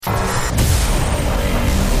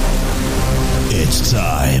It's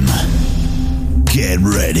time. Get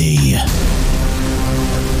ready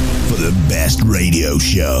for the best radio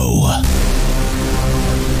show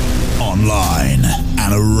online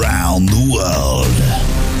and around the world.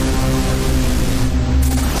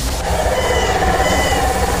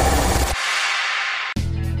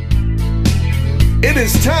 It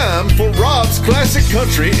is time for Rob's Classic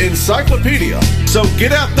Country Encyclopedia. So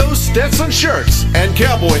get out those Stetson shirts and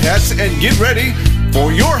cowboy hats and get ready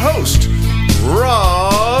for your host,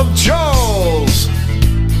 Rob Charles.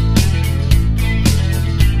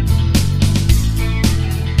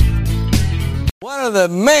 One of the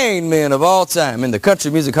main men of all time in the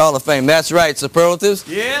Country Music Hall of Fame. That's right, superlatives.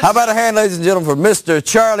 Yes. How about a hand, ladies and gentlemen, for Mr.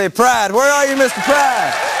 Charlie Pride? Where are you, Mr.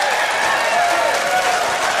 Pride?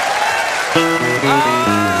 Thank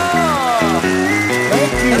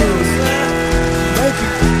you.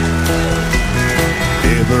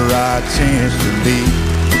 Ever I chance to meet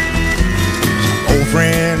some old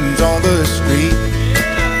friends on the street,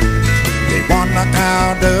 they wonder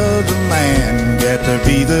how does a man get to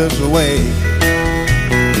be this way?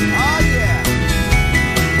 Oh, yeah.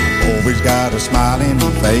 Always got a smiling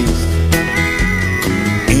face,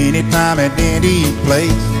 anytime at any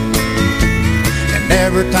place. And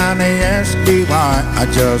every time they ask me why, I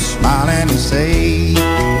just smile and say,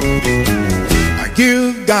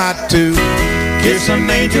 you've got to kiss an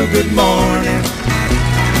angel good morning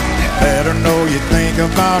and let her know you think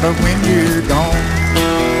about her when you're gone.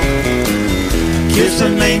 Kiss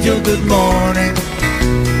an angel good morning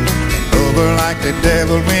and love her like the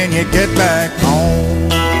devil when you get back home.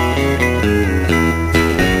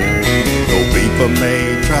 Though people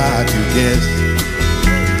may try to guess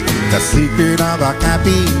the secret of our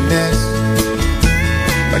happiness,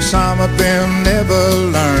 but some of them never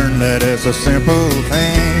learn that it's a simple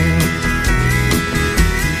thing.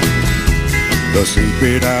 The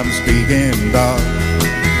secret I'm speaking of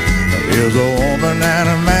is a woman and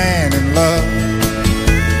a man in love,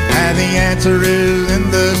 and the answer is in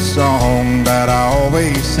the song that I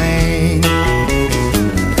always sing.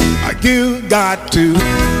 You got to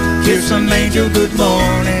kiss an angel good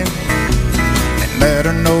morning and let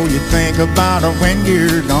her know you think about her when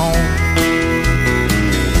you're gone.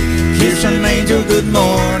 Kiss an angel good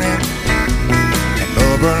morning and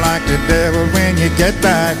love her like the devil when you get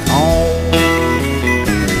back home.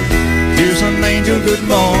 Kiss an angel good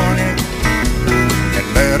morning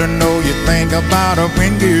and let her know you think about her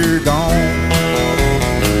when you're gone.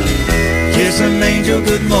 Kiss an angel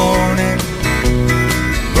good morning,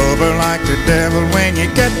 love her like the devil when you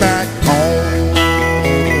get back home.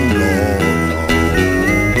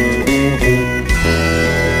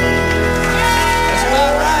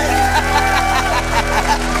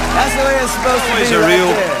 That's the way it's supposed to be. It's a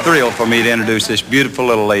real thrill for me to introduce this beautiful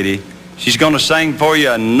little lady. She's going to sing for you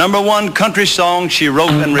a #1 country song she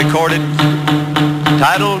wrote and recorded,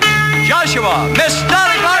 titled Joshua, Miss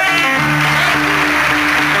Dolly Parton.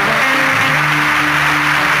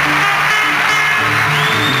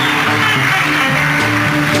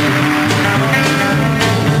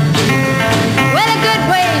 Well, a good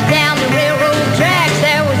ways down the railroad tracks,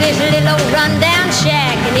 there was this little old rundown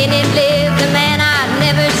shack, and in it lived a man I'd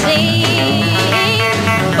never seen.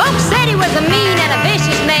 Folks said he was a mean and a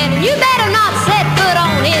vicious man, and you better not set foot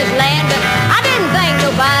on his land, but I didn't think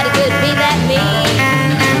nobody could be that mean.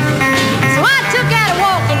 So I took out a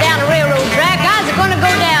walking down the railroad track. I was gonna go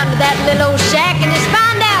down to that little old shack and just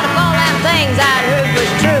find out if all them things I'd heard was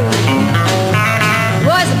true. There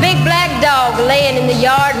was a big black dog laying in the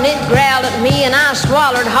yard, and it growled at me, and I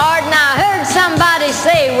swallowed hard, and I heard somebody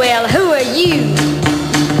say, well, who are you?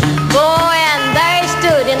 Boy, and there he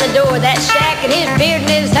stood in the door of that shack, and his beard and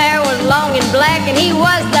his hair was long and black, and he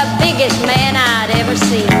was the biggest man I'd ever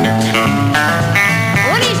seen.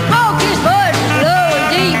 When he spoke, his voice was low and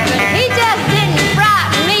deep, and he just didn't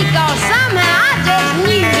frighten me, 'cause somehow I just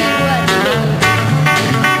knew he wasn't me.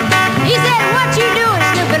 He said, what you doing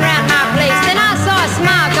snooping around my place? Then I saw a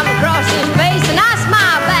smile come across his face, and I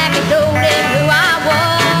smiled back and told him who I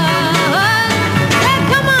was. Well,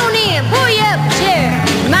 come on in, pull you up a chair.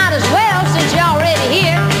 Might as well since you're already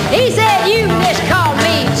here. He said, you can just call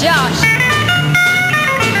me Josh.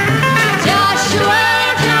 Josh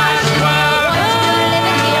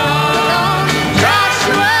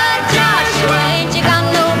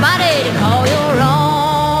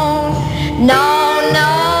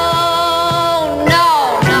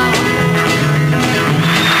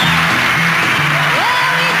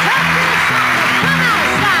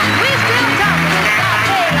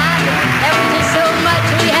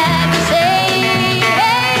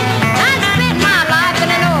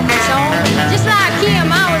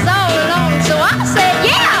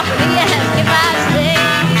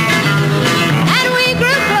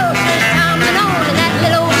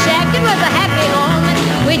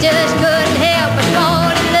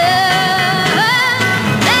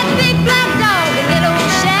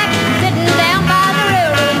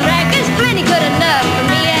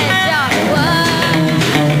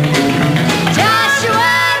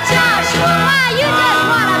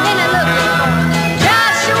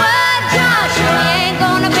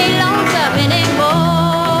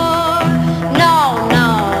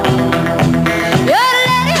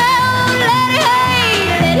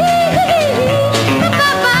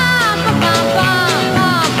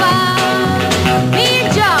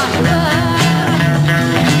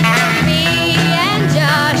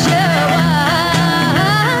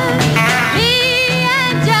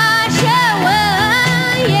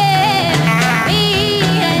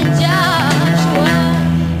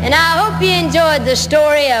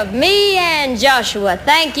story of me and Joshua.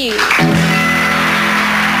 Thank you.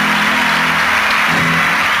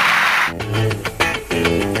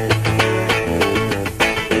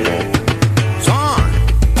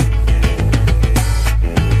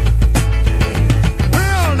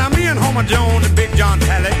 Jones and Big John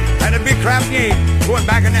Talley had a big crap game going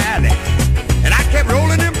back in the alley. And I kept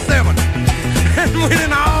rolling them seven and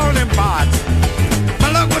winning all them pots.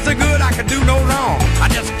 My luck was so good I could do no wrong. I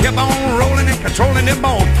just kept on rolling and controlling them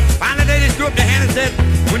bones. Finally they just threw up their hand and said,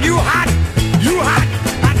 when you hot, you hot.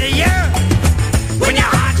 I said, yeah. When you're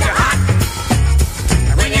hot, you're hot.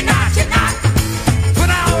 And when you're not, you're not. Put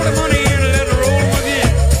all the money in and let it roll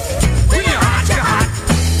again. When you're hot, you're hot.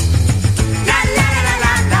 La la la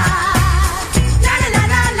la la. La la la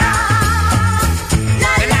la la.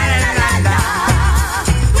 La la la la la.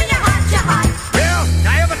 When you're hot, you're hot. Well,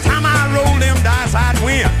 now every time I roll them dice, I'd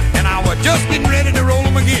win. And I was just getting ready to roll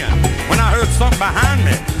them again when I heard something behind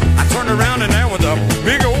me. I turned around and there was a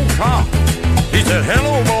big old cop. He said,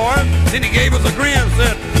 hello, boy. Then he gave us a grin and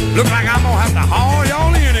said, look like I'm going to have to haul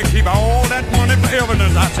y'all in and keep all that money for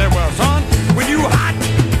evidence. I said, well, son, when you hot,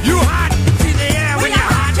 you hot. He said, yeah, when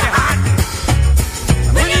you're hot, you're hot.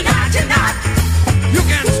 When you're not, you're not. You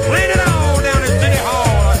can explain it all down at City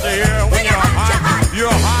Hall. I said, yeah, when you're hot,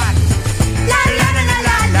 you're hot. La la la la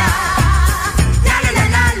la la. La la la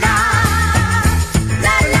la la.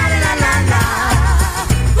 La la la la la.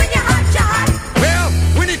 When you're hot, you're hot. Well,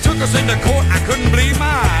 when he took us into court, I couldn't believe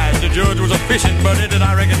my eyes. The judge was a fishing buddy that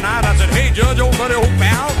I recognized. I said, hey, Judge, old buddy, old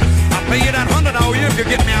pal, I'll pay you that $100 if you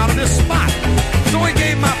get me out of this spot. So he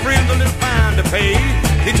gave my friend a little fine to pay.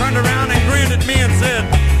 He turned around and grinned at me and said,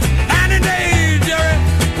 90 days, Jerry,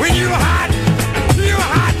 when you hot, you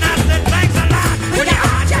hot. And I said, thanks a lot. When you're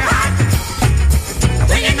hot, you're hot.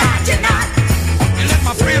 When you're not, you're not. And let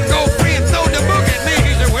my friend go free and throw the book at me.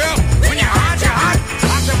 He said, well, when you're hot, you're hot.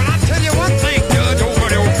 I said, well, I'll tell you one thing, Judge, old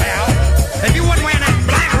buddy, old pal. If you wasn't wearing that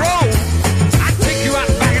black robe, I'd take you out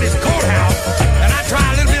back of this courthouse and I'd try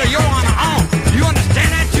a little bit of your honor on. You understand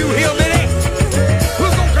that, you hillbilly?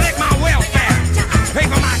 Who's gonna collect my welfare? Pay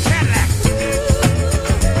for my Cadillac?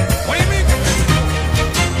 What do you mean?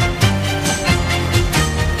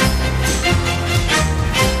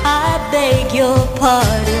 I beg your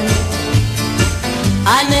pardon.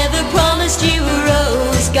 I never promised you a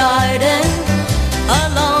rose garden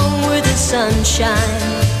along with the sunshine.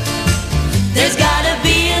 There's gotta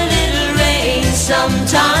be a little rain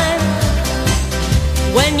sometime.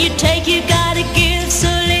 When you take, you gotta give. So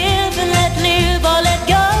live and let live or let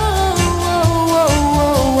go.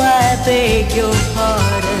 I beg your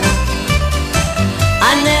pardon.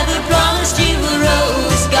 I never promised you a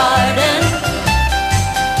rose garden.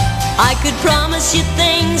 I could promise you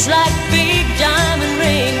things like big diamond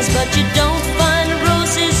rings, but you don't find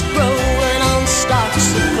roses growing on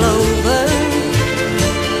stalks of clover.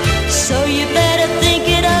 So you better think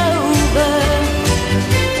it over.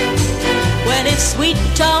 Well, if sweet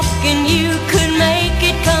talking you could make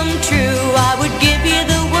it come true, I would give you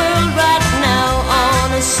the world right now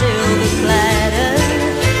on a silver platter.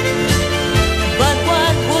 But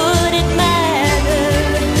what would it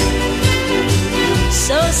matter?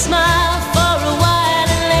 So smile for a while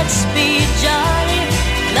and let's be jolly.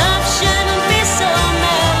 Love shouldn't be so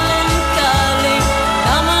melancholy.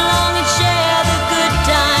 Come along and share the good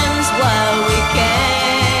times while we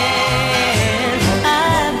can.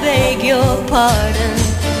 I beg your pardon.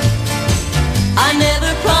 I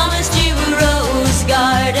never promised you a rose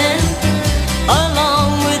garden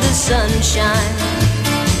along with the sunshine.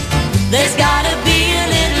 There's gotta be a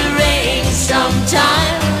little rain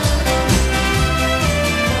sometime.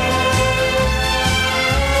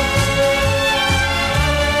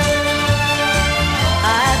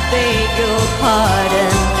 I beg your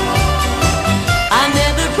pardon. I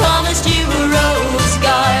never promised you a rose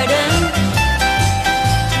garden.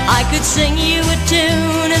 I could sing you a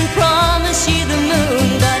tune and promise you the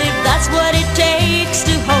moon, but if that's what it takes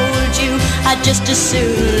to hold you, I'd just as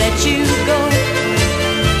soon let you go.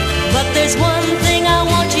 But there's one thing I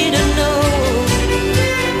want you to know.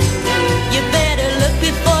 You better look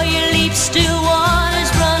before you leap. Still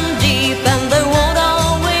waters run deep, and there won't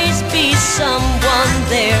always be someone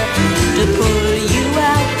there to pull you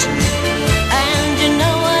out. And you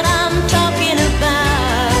know what I'm talking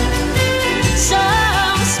about. So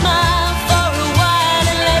smile for a while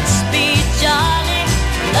and let's be jolly.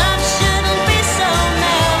 Love shouldn't be so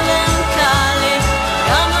melancholy.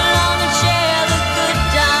 Come along and share the good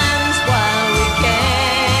times while we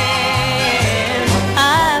can. I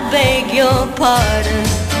beg your pardon.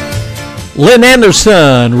 Lynn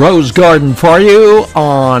Anderson, Rose Garden for you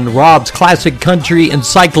on Rob's Classic Country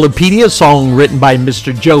Encyclopedia, song written by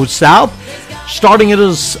Mr. Joe South. Starting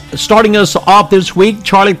us off this week,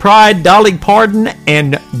 Charlie Pride, Dolly Parton,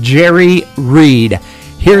 and Jerry Reed.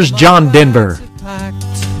 Here's John Denver.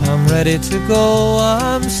 I'm ready to go.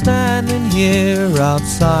 I'm standing here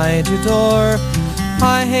outside your door.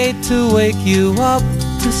 I hate to wake you up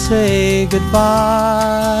to say goodbye,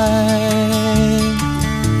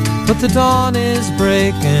 but the dawn is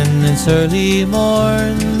breaking, it's early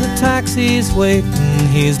morn. The taxi's waiting,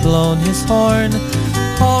 he's blown his horn.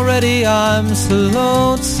 Already I'm so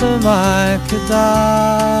lonesome I could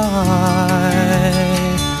die.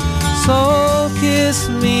 So kiss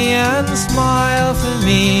me and smile for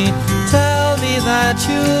me. Tell me that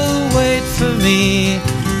you'll wait for me.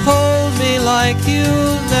 Hold me like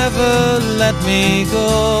you'll never let me go.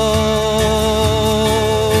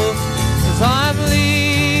 'Cause I'm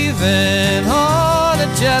leaving on a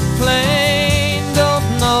jet plane.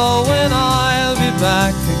 Don't know when I'll be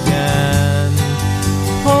back again.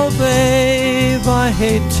 Oh babe, I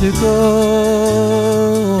hate to go.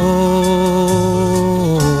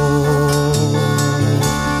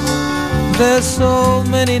 There's so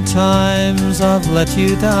many times I've let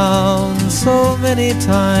you down, so many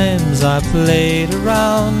times I played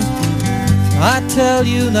around. I tell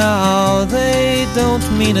you now, they don't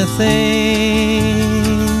mean a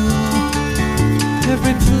thing.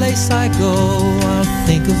 Every place I go, I'll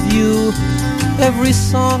think of you. Every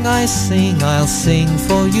song I sing, I'll sing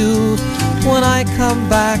for you. When I come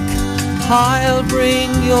back, I'll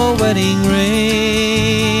bring your wedding ring.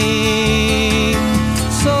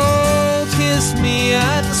 So kiss me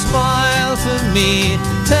and smile for me.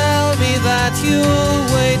 Tell me that you'll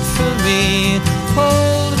wait for me.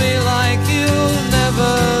 Hold me like you'll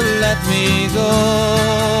never let me go.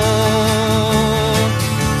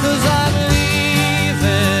 'Cause I'm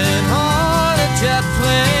leaving on a jet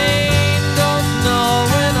plane. Don't know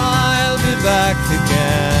when I'll be back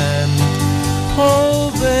again. Oh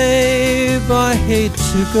babe, I hate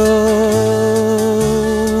to go.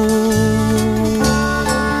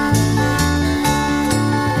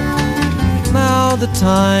 Now the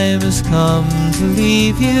time has come to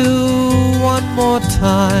leave you. One more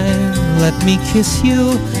time, let me kiss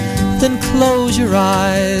you. Then close your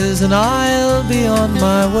eyes and I'll be on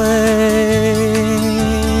my way.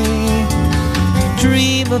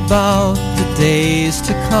 Dream about the days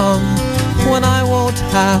to come when I won't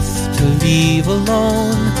have to leave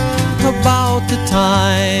alone. About the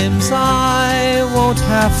times I won't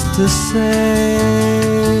have to say.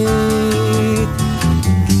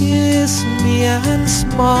 Kiss me and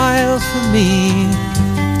smile for me.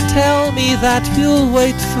 Tell me that you'll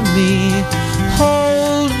wait for me.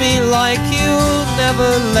 Hold me like you'll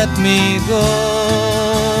never let me go.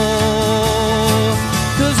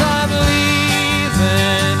 'Cause I'm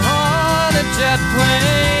leaving on a jet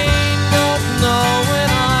plane. Don't know when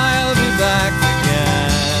I'll be back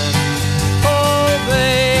again. Oh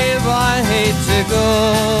babe, I hate to go.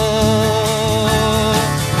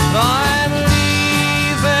 I'm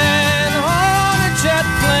leaving on a jet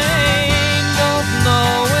plane. Don't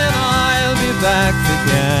know when I'll be back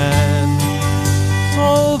again.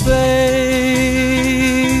 Oh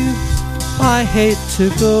babe, I hate to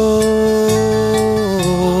go.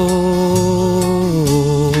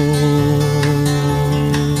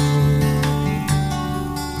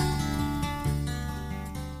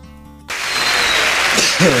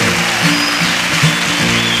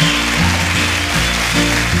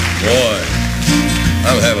 Boy,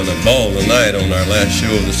 I'm having a ball tonight on our last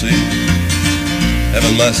show of the season.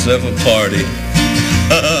 Having myself a party.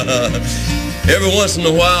 Every once in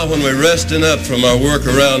a while when we're resting up from our work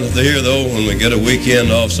around here, though, when we get a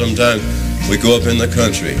weekend off sometimes, we go up in the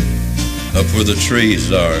country, up where the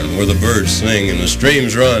trees are and where the birds sing and the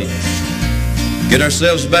streams run. Get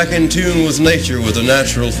ourselves back in tune with nature, with the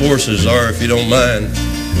natural forces are, if you don't mind,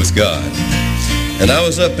 with God. And I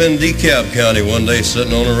was up in DeKalb County one day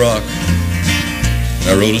sitting on a rock.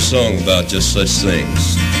 I wrote a song about just such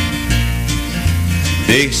things.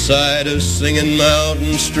 Beside a singing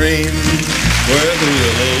mountain stream, where the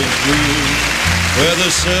willows grew, where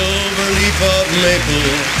the silver leaf of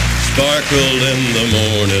maple sparkled in the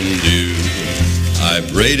morning dew. I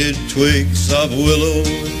braided twigs of willow,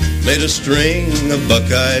 made a string of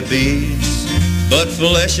buckeye beads. But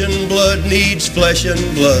flesh and blood needs flesh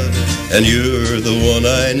and blood, and you're the one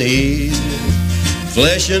I need.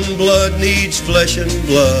 Flesh and blood needs flesh and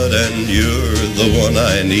blood, and you're the one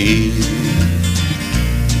I need.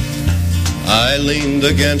 I leaned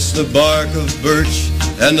against the bark of birch,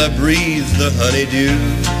 and I breathed the honeydew.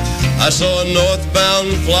 I saw a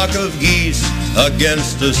northbound flock of geese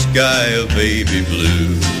against a sky of baby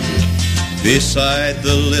blue. Beside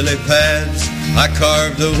the lily pads, I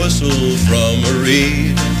carved a whistle from a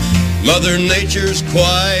reed. Mother Nature's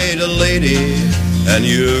quite a lady, and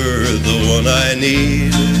you're the one I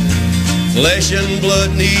need. Flesh and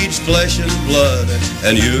blood needs flesh and blood,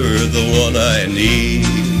 and you're the one I need.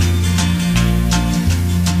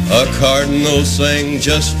 A cardinal sang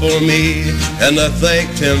just for me, and I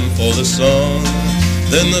thanked him for the song.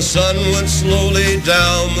 Then the sun went slowly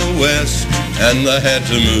down the west, and I had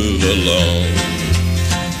to move along.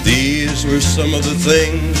 These were some of the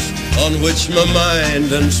things on which my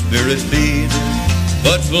mind and spirit feed.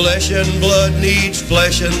 But flesh and blood needs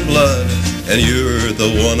flesh and blood, and you're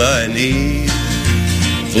the one I need.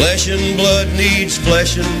 Flesh and blood needs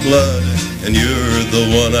flesh and blood, and you're the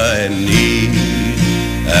one I need.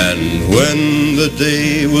 And when the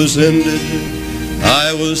day was ended,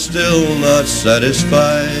 I was still not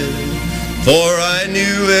satisfied, for I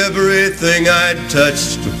knew everything I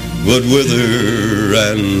touched would wither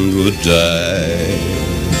and would die.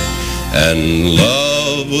 And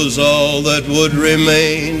love was all that would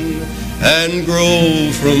remain and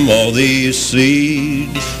grow from all these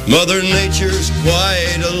seeds. Mother Nature's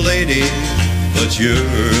quite a lady, but you're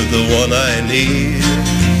the one I need.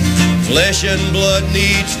 Flesh and blood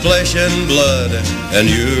needs flesh and blood, and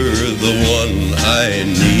you're the one I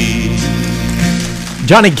need.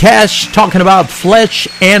 Johnny Cash talking about flesh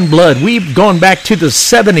and blood. We've gone back to the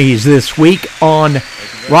 70s this week on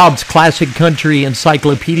Rob's Classic Country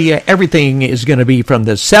Encyclopedia. Everything is going to be from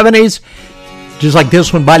the 70s, just like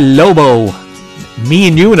this one by Lobo. Me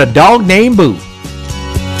and You and a Dog Named Boo.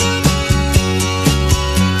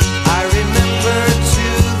 I remember to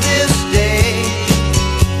this day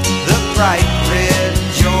the bright red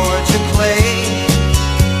Georgia clay,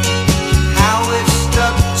 how it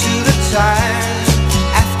stuck to the tires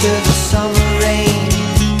after the summer rain.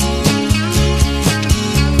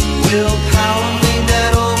 Willpower made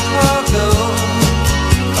that old car go.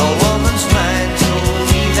 A woman's mind told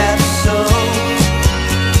me that's so.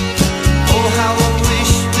 Oh, how I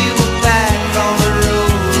wish we were back on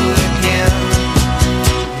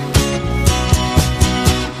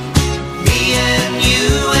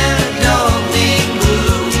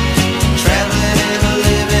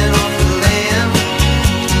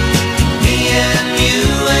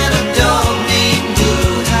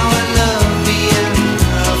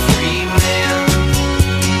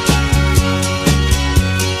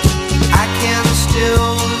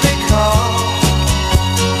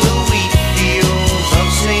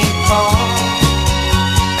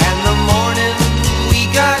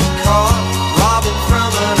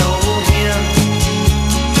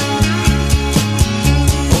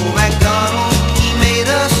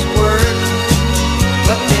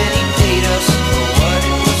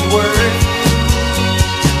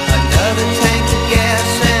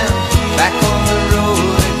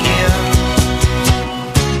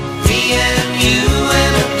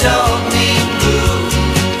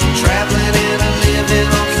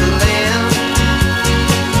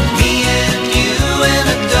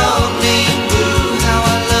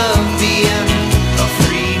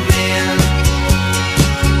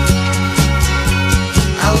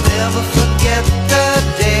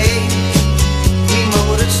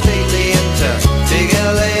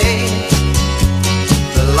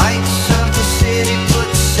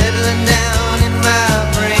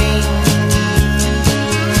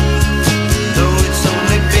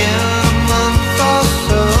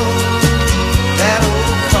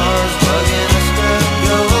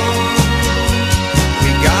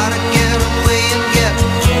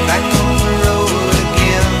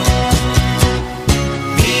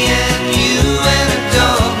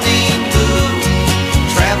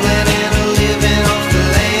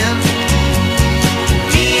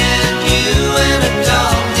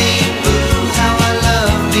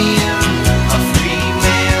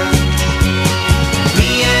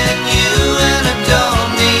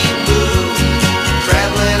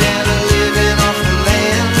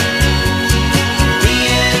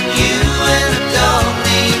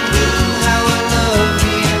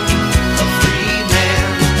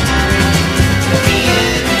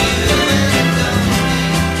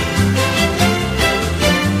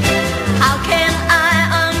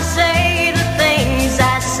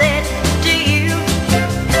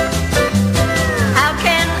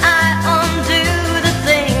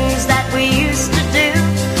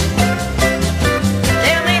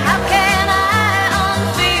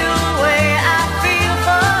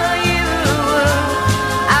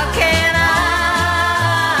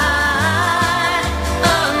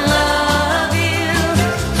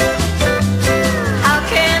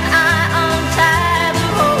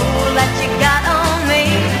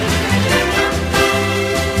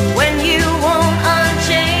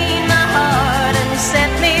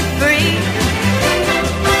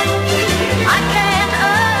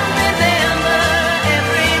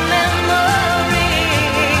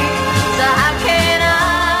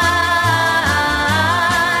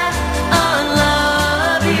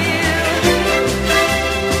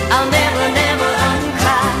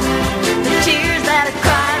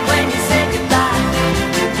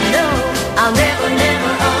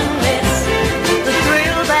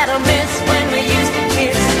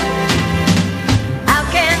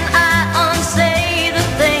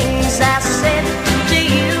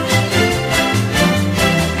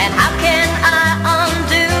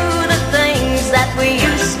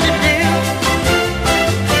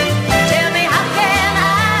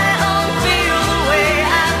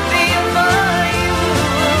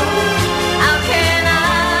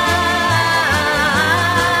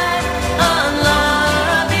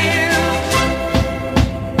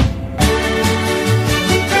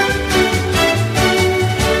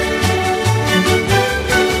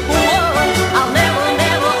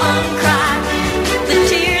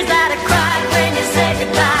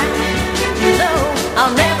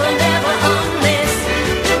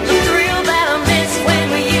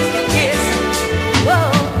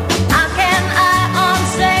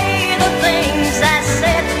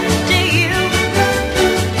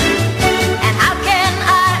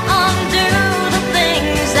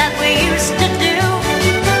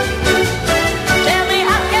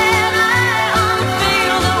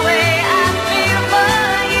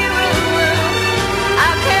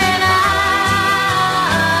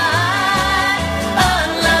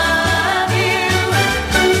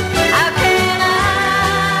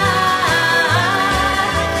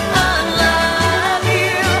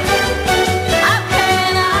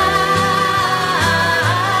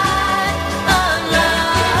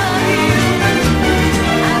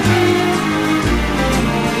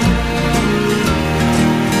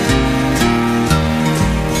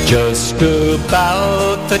Just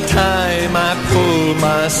about the time I pull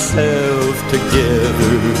myself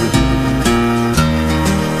together,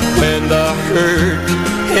 when the hurt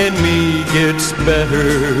in me gets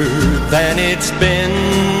better than it's been,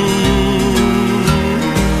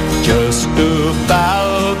 just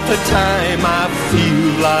about the time I feel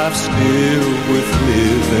life's still worth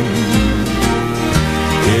living.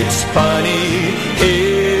 It's funny,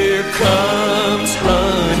 here comes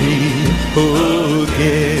honey again.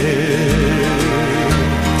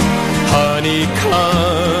 Honey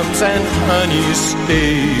comes and honey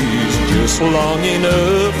stays just long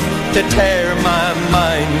enough to tear my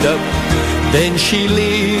mind up. Then she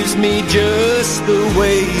leaves me just the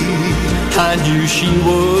way I knew she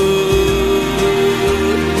would.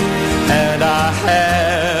 And I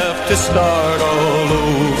have to start all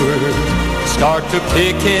over, start to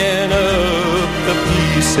picking up the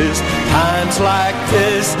pieces. Times like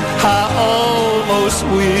this, I almost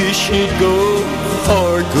wish she'd go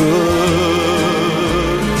for good.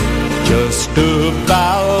 Just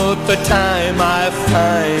about the time I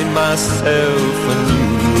find myself a new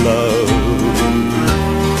love,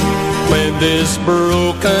 when this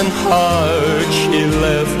broken heart she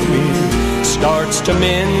left me starts to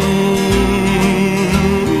mend.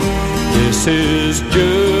 This is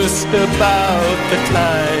just about the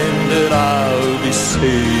time that I'll be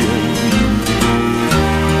saying,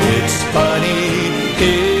 it's funny,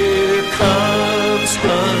 here comes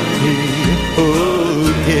honey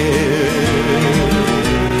again.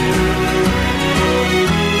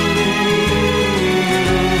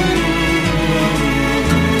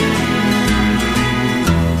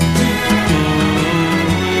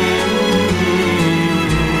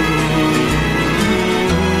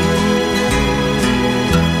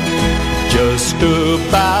 Just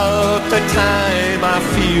about the time I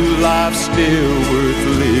feel life's still worth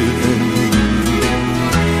living.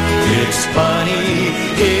 It's funny,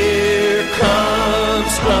 here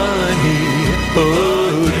comes honey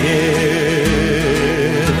again.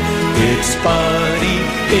 It's funny,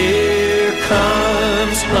 here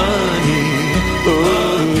comes honey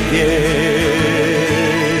again.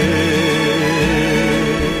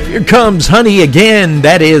 Here comes honey again.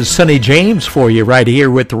 That is Sonny James for you right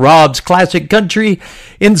here with Rob's Classic Country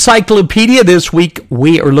Encyclopedia. This week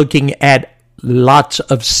we are looking at lots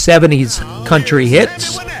of 70s country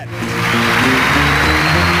hits.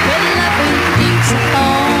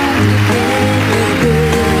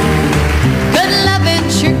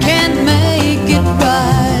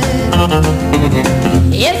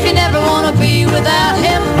 If you never want to be without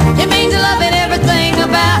him, it means loving everything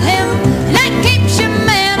about him. That keeps your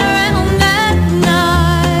man around at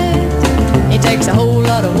night. It takes a whole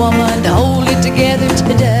lot of woman to hold it together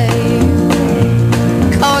today,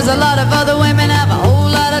 'cause a lot of other women have a whole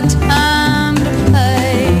lot of time to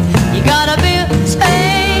play. You gotta be a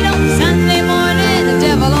spade on Sunday morning, the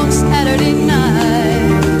devil on Saturday night.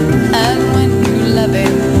 And when you love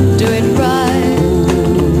him, do it right,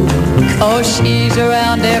 'cause she's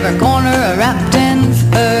around every corner wrapped in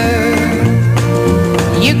fur.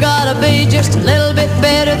 You gotta be just a little bit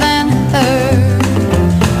better than her,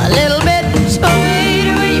 a little bit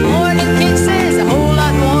sweeter with your morning kisses, a whole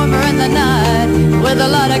lot warmer in the night, with a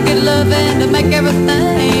lot of good loving to make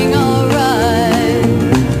everything alright.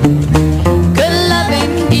 Good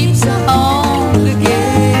loving keeps on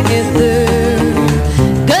together.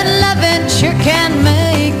 Good loving sure can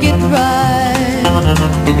make it right.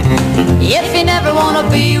 If you never want to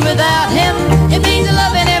be without him, it means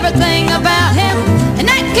loving everything about him, and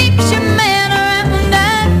that keeps your man around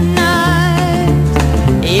at night.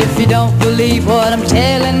 If you don't believe what I'm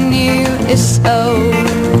telling you is so,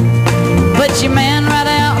 put your man right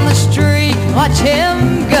out on the street, watch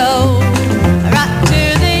him go right to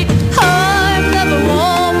the arms of a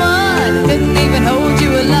woman who couldn't even hold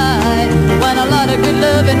you alive, when a lot of good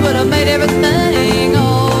loving would have made everything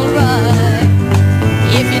alright.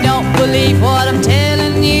 If you don't believe what I'm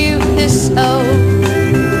telling you is so,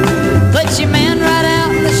 put your man right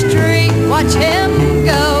out in the street, watch him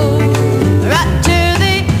go right to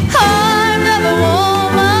the arms of a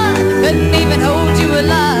woman who couldn't even hold you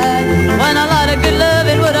alive, when a lot of good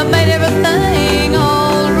loving would have made everything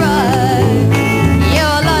alright.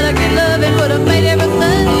 Yeah, a lot of good loving would have made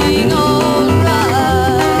everything alright.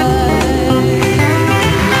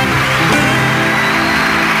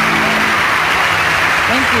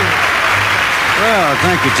 Thank you. Well,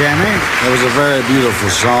 thank you, Tammy. That was a very beautiful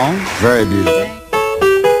song. Very beautiful.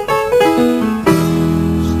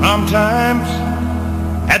 Sometimes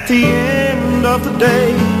at the end of the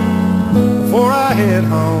day, before I head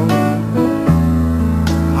home,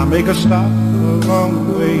 I make a stop along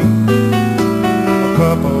the way.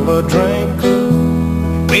 couple of drinks,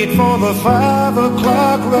 wait for the 5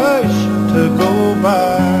 o'clock rush to go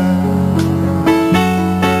by.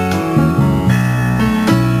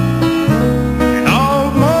 And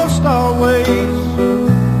almost always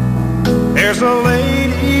there's a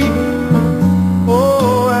lady,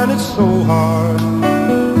 oh, and it's so hard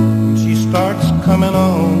when she starts coming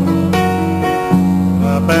on.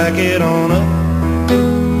 I back it on up,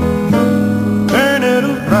 turn it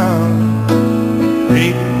around,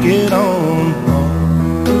 take it on home.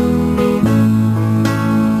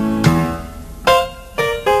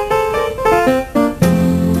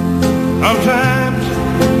 Sometimes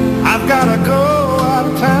I've gotta go out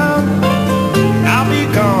of town, I'll be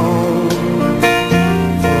gone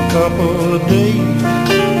for a couple of days.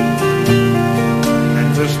 And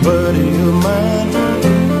this buddy of mine,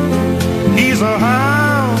 he's a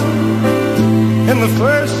hound in the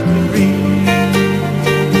first degree.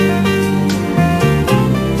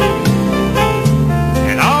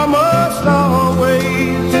 And almost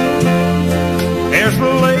always there's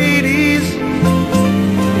the ladies,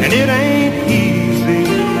 and it ain't easy.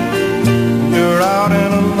 You're out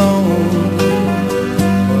and alone,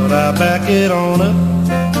 but I back it on up,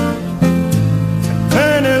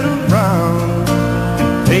 turn it around,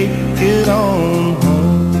 and take it on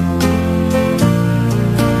home.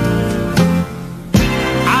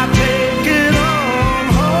 I take it on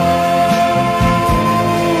home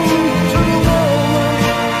to the woman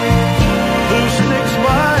who sticks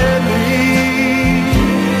by me,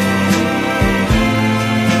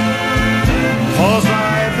 'cause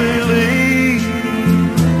I believe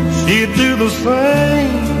she'd do the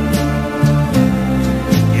same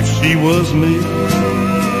if she was me.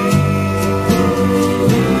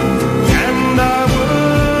 And I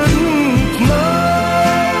wouldn't know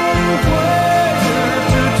where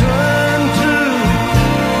to turn to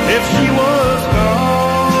if she was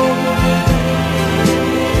gone.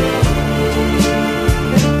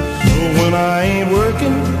 So when I ain't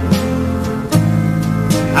working,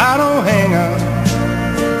 I don't hang out,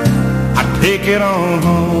 I take it on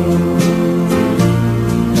home.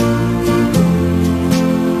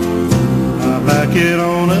 I back it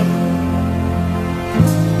on up,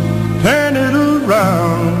 turn it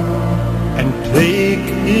around, and take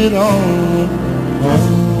it on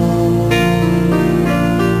home.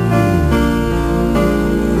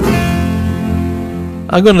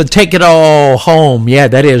 I'm going to take it all home. Yeah,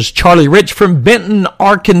 that is Charlie Rich from Benton,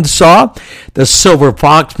 Arkansas. The Silver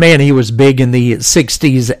Fox, man, he was big in the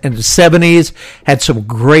 60s and 70s. Had some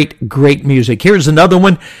great, great music. Here's another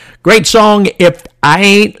one. Great song, If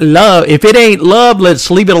It Ain't Love,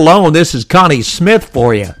 Let's Leave It Alone. This is Connie Smith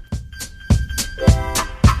for you.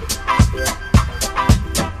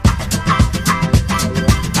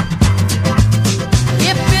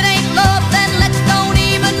 If it ain't love, then let's don't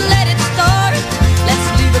even let it start. Let's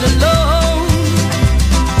leave it alone.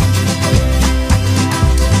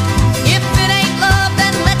 If it ain't love,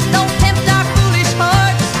 then let's don't tempt our foolish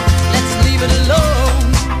hearts. Let's leave it alone.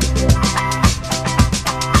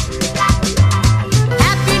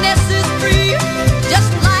 Happiness is free,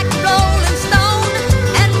 just like Rolling Stone,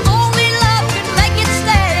 and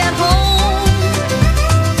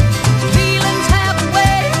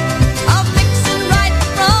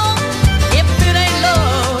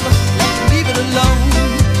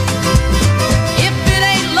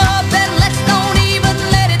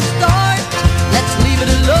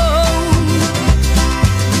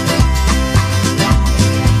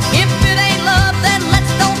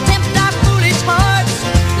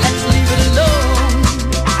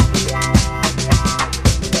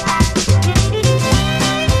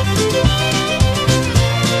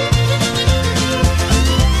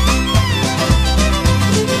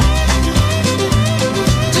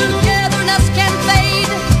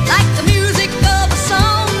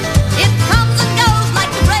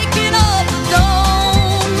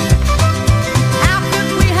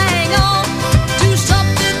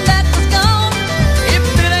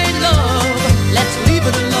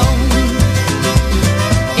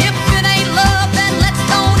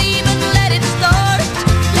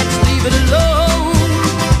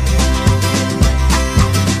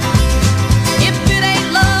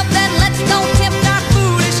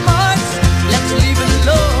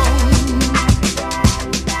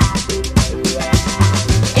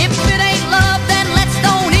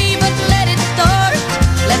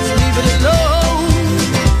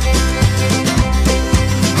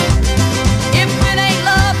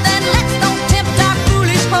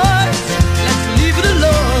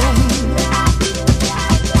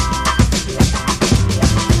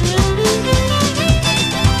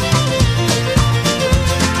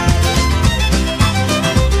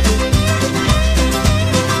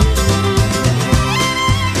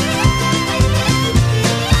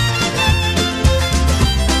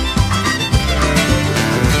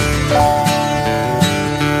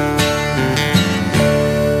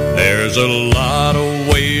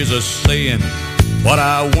saying what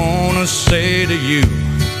I wanna say to you.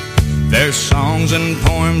 There's songs and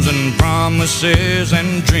poems and promises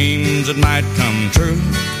and dreams that might come true.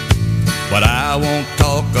 But I won't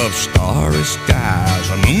talk of starry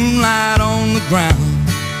skies or moonlight on the ground.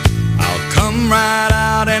 I'll come right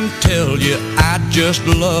out and tell you I'd just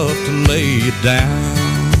love to lay you down.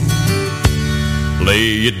 Lay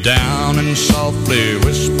you down and softly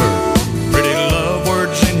whisper pretty love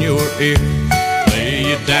words in your ear. Lay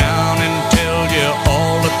you down and tell you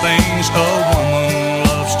all the things a woman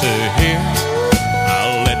loves to hear.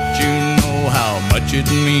 I'll let you know how much it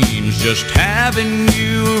means just having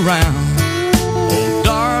you around. Oh,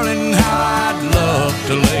 darling, how I'd love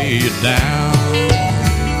to lay you down.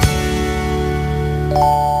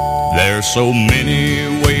 There's so many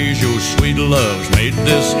ways your sweet love's made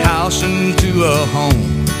this house into a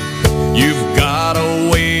home. You've got a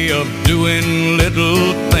way of doing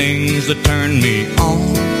little things that turn me on.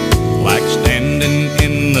 Like standing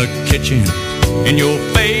in the kitchen in your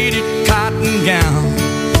faded cotton gown.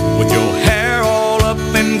 With your hair all up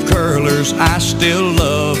in curlers, I still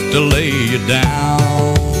love to lay you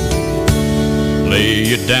down. Lay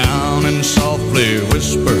you down and softly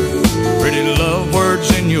whisper pretty love words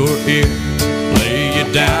in your ear. Lay you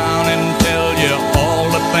down and tell you all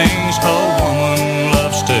the things a woman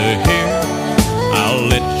loves to hear. I'll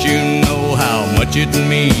let you know how much it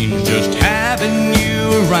means just having you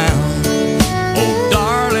around. Oh,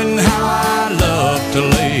 darling, how I love to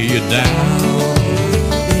lay you down.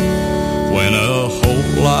 When a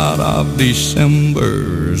whole lot of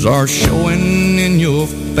Decembers are showing in your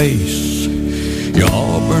face, your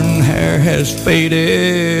auburn hair has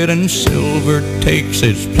faded and silver takes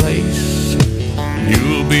its place.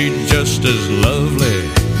 You'll be just as lovely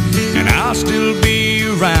and I'll still be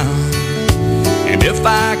around. And if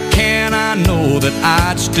I can, I know that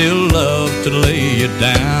I'd still love to lay you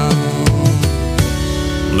down.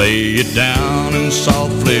 Lay you down and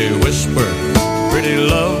softly whisper pretty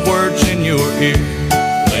love words in your ear.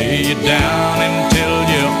 Lay you down and tell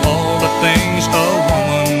you all the things a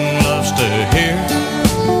woman loves to hear.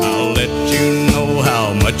 I'll let you know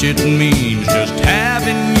how much it means just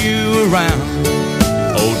having you around.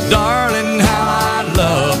 Oh, darling, how I'd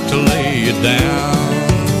love to lay you down.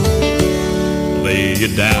 Lay you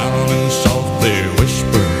down and softly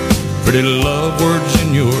whisper pretty love words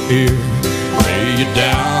in your ear. Lay you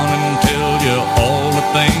down and tell you all the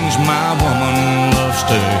things my woman loves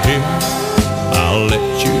to hear. I'll let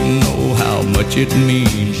you know how much it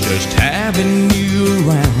means just having you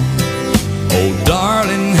around. Oh,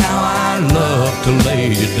 darling, how I love to lay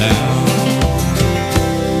you down.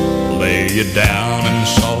 Lay you down and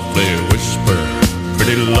softly whisper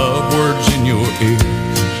pretty love words in your ear.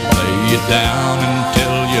 Lay you down and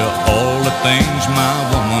tell you all the things my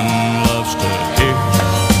woman loves to hear.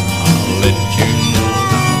 I'll let you know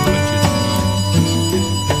how much it means.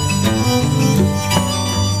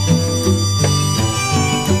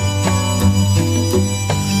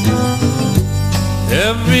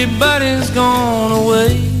 Everybody's gone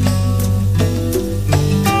away.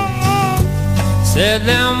 Said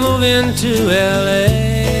they're moving to LA.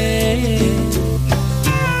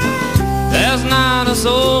 There's not a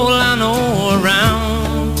soul I know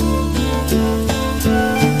around.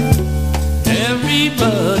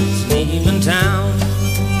 Everybody's leaving town.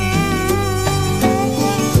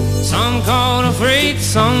 Some caught a freight,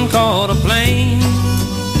 some caught a plane.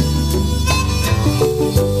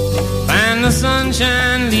 Find the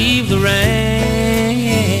sunshine, leave the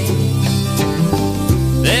rain.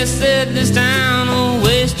 They said this town will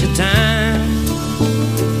waste your time.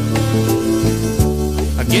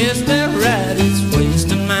 I guess they're right, it's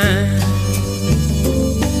wasting mine.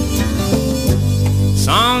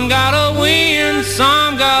 Some gotta win,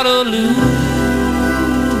 some gotta lose.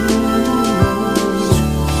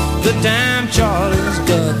 Good time Charlie's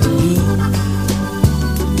got the blues.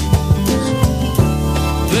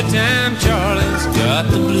 Good time Charlie's got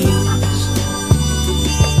the blues.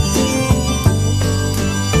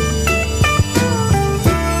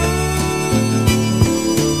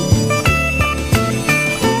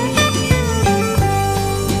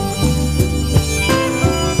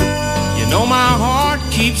 My heart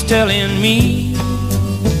keeps telling me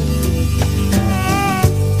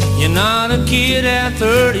you're not a kid at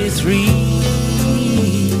 33.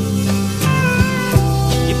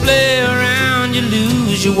 You play around, you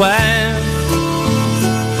lose your wife.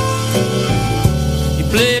 You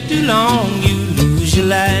play too long, you lose your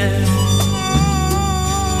life.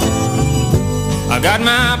 I got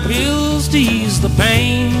my pills to ease the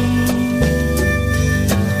pain.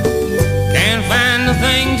 Can't find a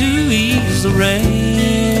thing to ease the rain.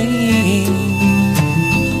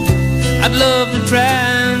 I I'd love to try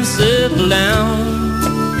and settle down,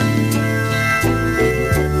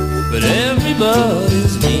 but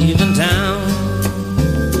everybody's leaving town.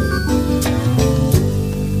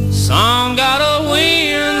 Some gotta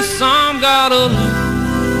win, some gotta lose.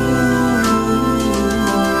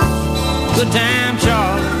 Good time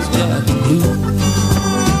Charlie's got the blues.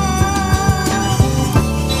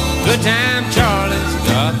 Good time Charlie's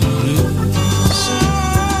got the blues.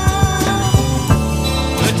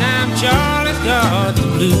 Good time Charlie's got the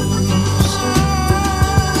blues.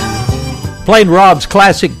 Playing Rob's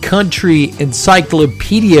Classic Country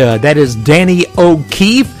Encyclopedia. That is Danny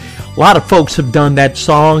O'Keefe. A lot of folks have done that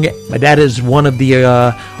song, but that is one of the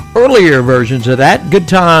earlier versions of that. Good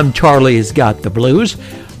time Charlie has got the blues.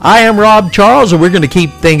 I am Rob Charles, and we're going to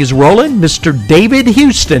keep things rolling. Mr. David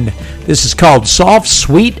Houston. This is called Soft,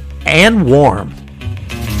 Sweet, and Warm.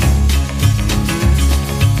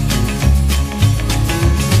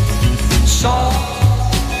 Soft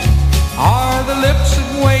are the lips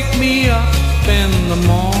that wake me up in the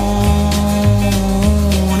morning.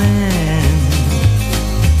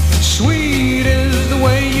 Sweet is the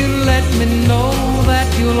way you let me know that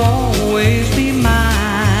you'll always be mine.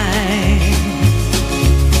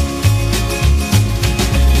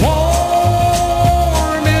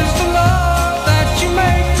 Warm is the love that you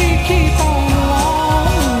make me keep on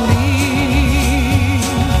wanting.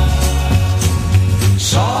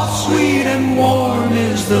 Soft, sweet, and warm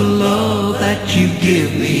is the love that you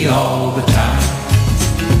give me all the time.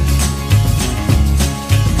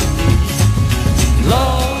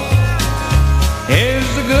 Love is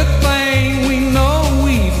the good thing we know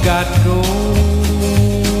we've got going.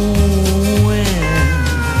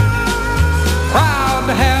 Proud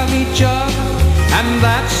to have each other, and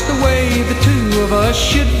that's the way the two of us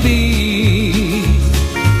should be.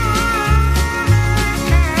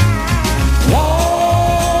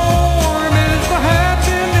 Warm is the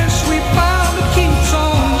happiness we found that keeps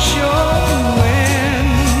on showing.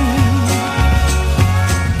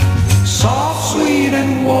 Soft, sweet,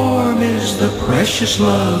 and warm is the precious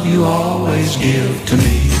love you always give to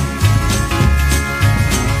me.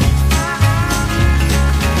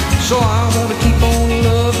 So I want to keep on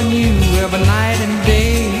loving you every night and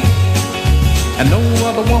day, and no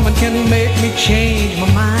other woman can make me change my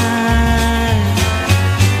mind.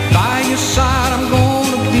 By your side I'm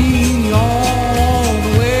gonna be all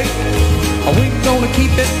the way. We're gonna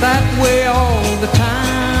keep it that way all the time.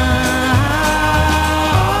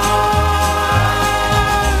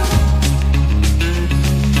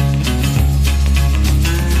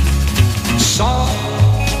 Soft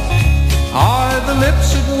are the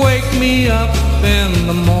lips that wake me up in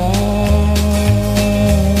the morning.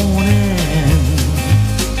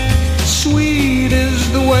 Sweet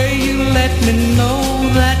is the way you let me know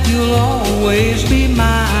that you'll always be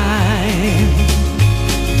mine.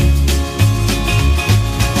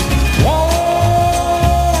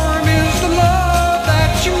 Warm is the love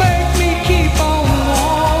that you make me keep on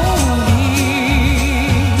wanting.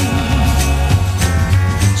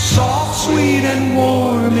 Soft, sweet, and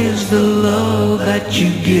warm is the love that you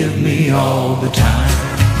give me all the time.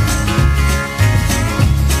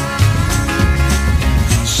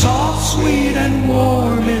 Soft, sweet, and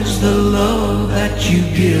warm is the love that you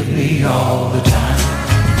give me all the time.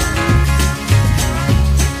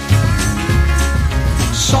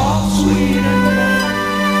 Soft, sweet, and warm.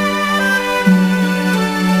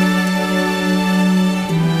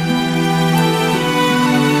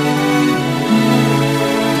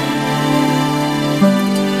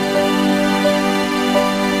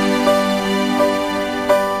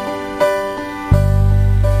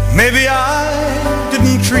 Maybe I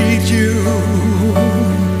didn't treat you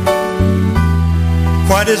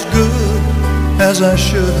quite as good as I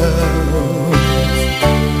should have.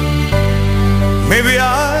 Maybe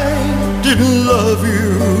I didn't love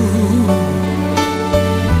you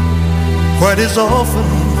quite as often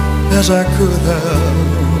as I could have.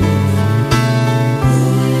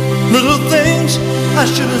 Little things I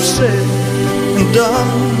should have said and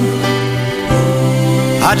done,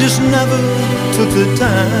 I just never took the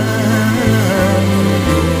time.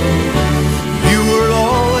 You were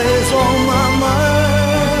always on my mind.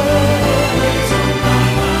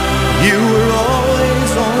 You were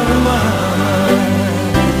always on my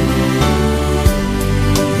mind.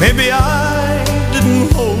 Maybe I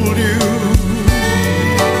didn't hold you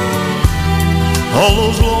all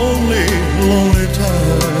those lonely, lonely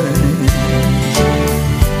times.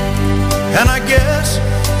 And I guess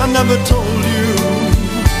I never told you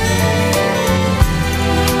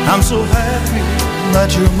I'm so happy that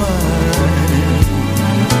you're mine.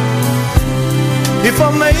 If I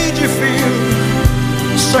made you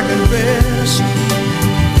feel second best.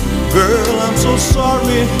 Girl, I'm so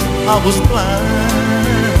sorry I was blind.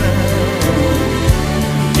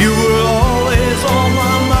 You were always on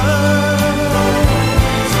my mind.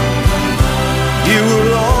 You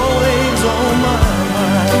were always on my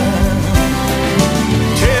mind.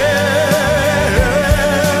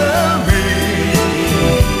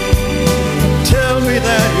 Tell me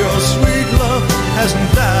that your sweet love hasn't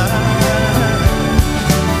died.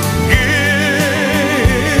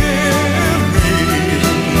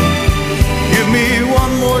 Give me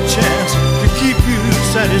one more chance to keep you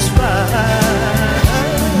satisfied.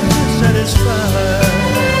 Satisfied.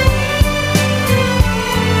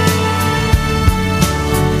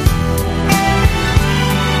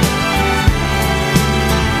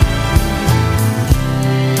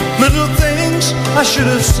 Little things I should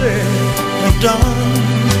have said or done,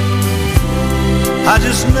 I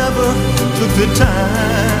just never took the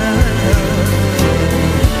time.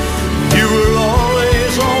 You were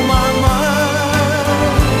always on my mind.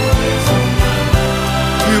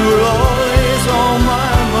 You were always on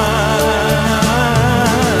my mind.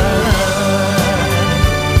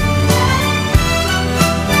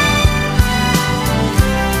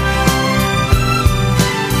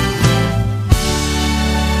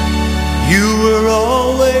 You were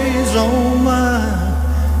always on my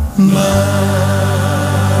mind.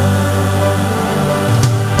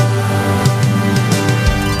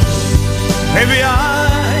 Maybe I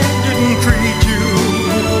didn't treat you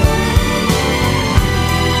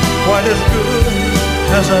quite as good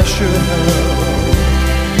as I should have.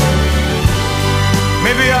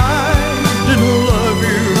 Maybe I didn't love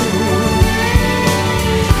you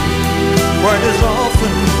quite as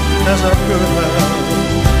often as I could have.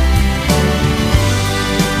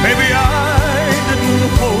 Maybe I didn't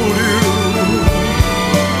hold you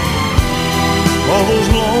all those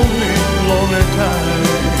lonely, lonely times.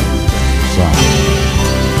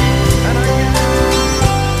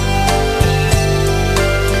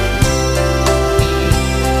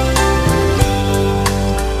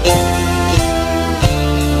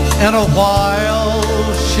 In a while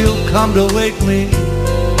she'll come to wake me,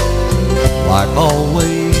 like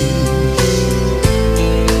always,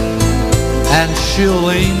 and she'll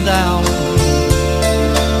lean down,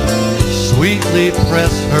 sweetly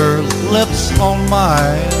press her lips on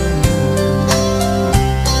mine,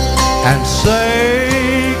 and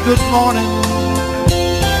say good morning.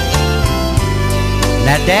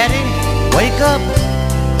 Now Daddy, wake up,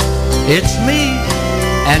 it's me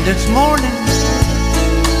and it's morning.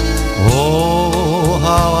 Oh,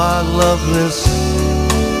 how I love this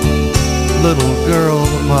little girl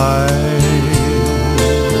of mine.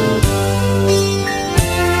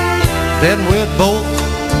 Then we'd both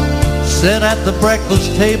sit at the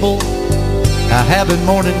breakfast table, having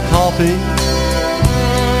morning coffee.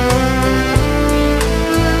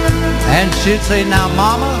 And she'd say, now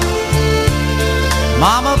Mama,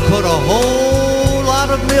 Mama, put a whole lot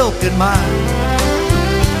of milk in mine,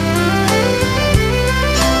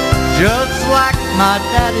 just like my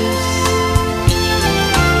daddy's.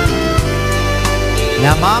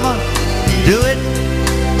 Now Mama, do it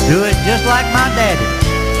just like my daddy.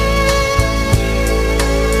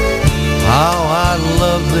 How I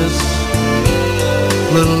love this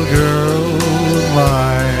little girl of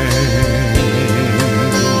mine.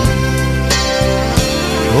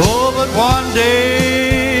 Oh, but one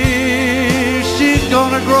day she's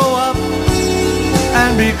gonna grow up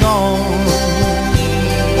and be gone,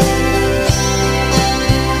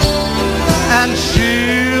 and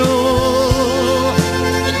she'll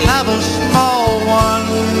have a small one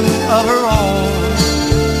of her own.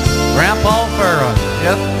 Grandpa Farron,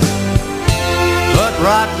 yep. But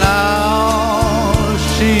right now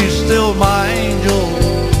she's still my angel,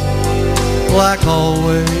 like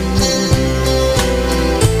always.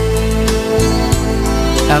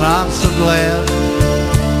 And I'm so glad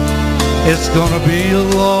it's gonna be a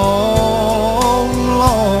long,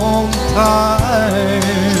 long time.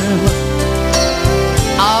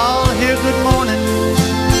 I'll hear good morning,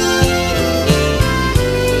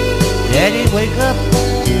 Daddy, wake up,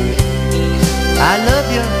 I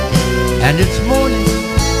love you, and it's morning.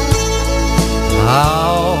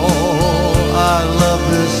 How I love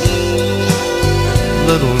this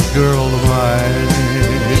little girl of mine.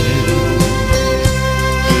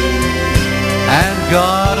 And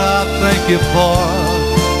God, I thank you for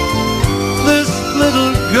this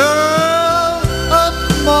little girl of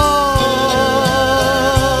mine.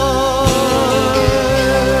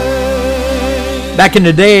 Back in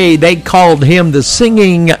the day, they called him the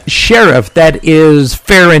singing sheriff. That is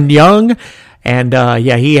Farron Young. And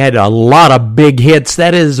yeah, he had a lot of big hits.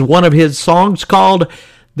 That is one of his songs called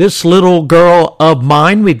This Little Girl of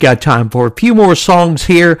Mine. We've got time for a few more songs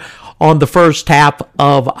here on the first half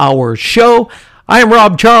of our show. I am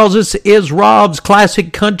Rob Charles. This is Rob's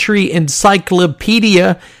Classic Country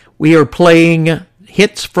Encyclopedia. We are playing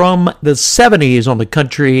hits from the 70s on the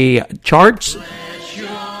country charts.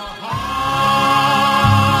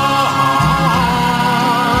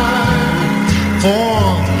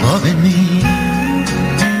 Loving me,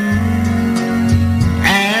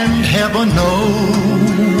 and heaven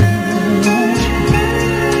knows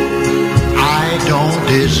I don't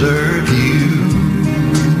deserve you.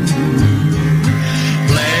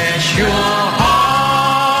 Bless your heart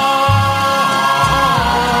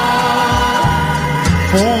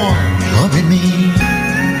for loving me,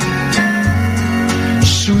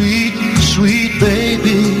 sweet, sweet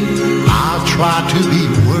baby. I'll try to be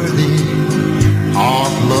worthy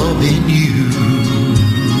of loving you.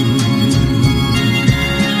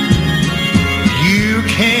 You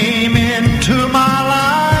came into my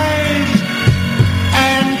life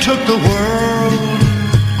and took the world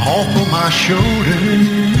off of my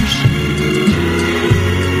shoulders.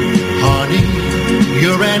 Honey,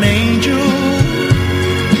 you're an angel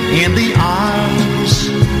in the eyes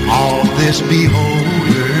of this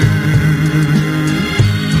beholder.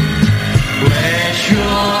 Bless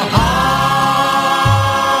your heart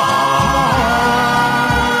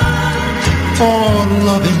for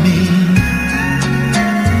loving me.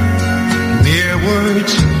 Mere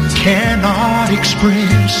words cannot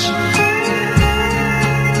express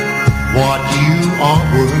what you are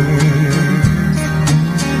worth.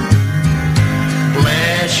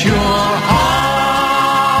 Bless your heart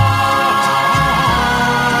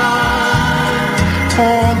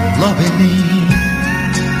for loving me.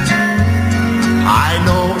 I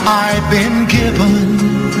know I've been given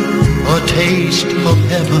a taste of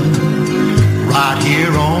heaven right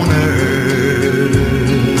here on earth.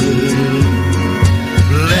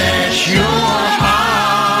 Bless your heart.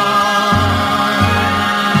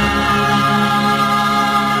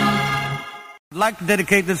 I'd like to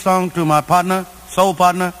dedicate this song to my partner, soul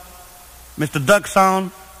partner, Mr. Duck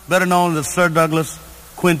Sound, better known as Sir Douglas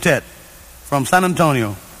Quintet from San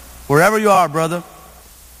Antonio. Wherever you are, brother.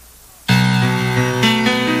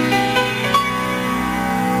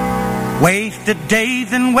 Wasted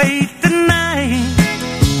days and wasted nights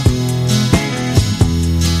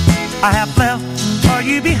I have left for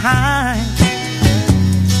you behind,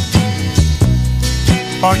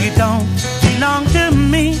 for you don't belong to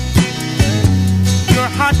me. Your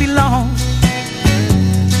heart belongs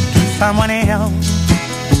to someone else.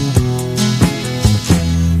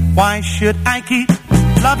 Why should I keep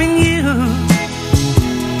loving you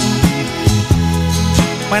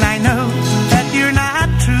when I know that you're not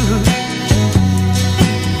true?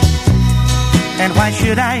 And why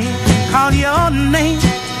should I call your name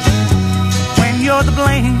when you're the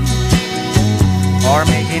blame or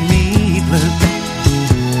making me blue?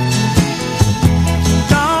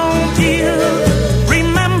 Don't you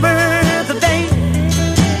remember the day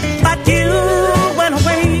that you went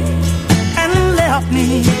away and left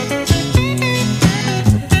me?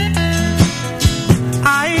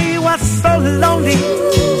 I was so lonely,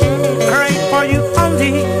 prayed for you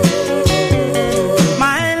only.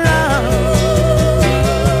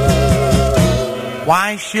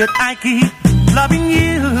 Why should I keep loving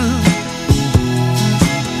you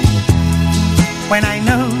when I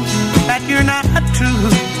know that you're not true?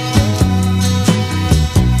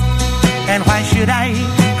 And why should I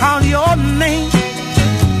call your name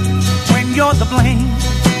when you're the blame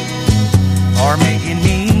or making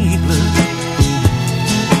me blue?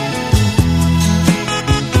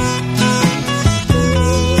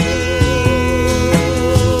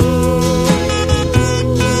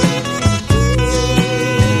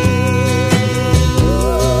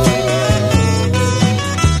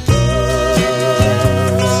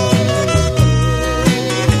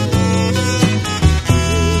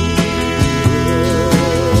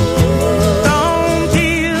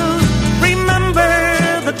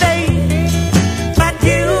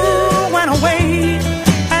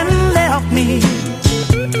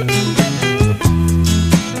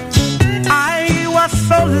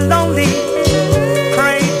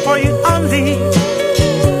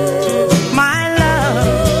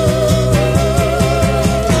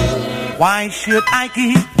 Why should I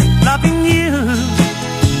keep loving you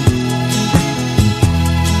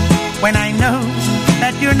when I know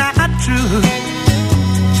that you're not true?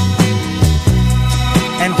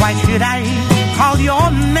 And why should I call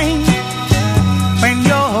your name when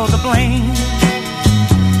you're the blame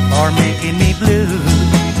for making me blue?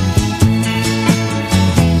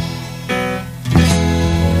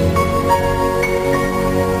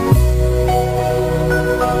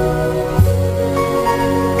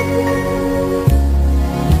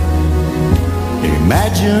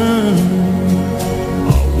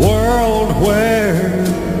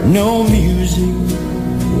 no music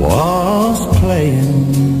was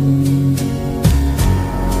playing.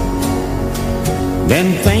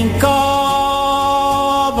 Then think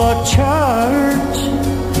of a church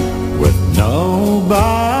with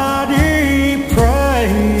nobody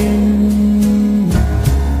praying.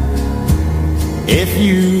 If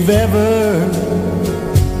you've ever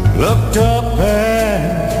looked up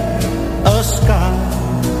at a sky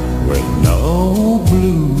with no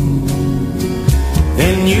blue,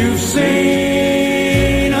 then you've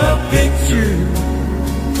seen a picture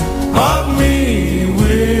of me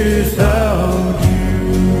without you.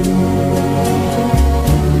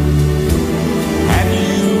 Have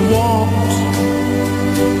you walked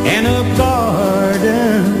in a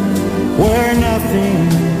garden where nothing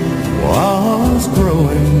was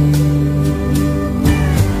growing?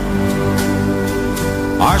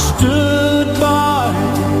 Or stood by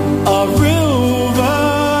a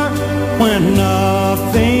river when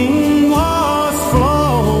nothing was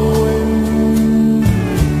flowing?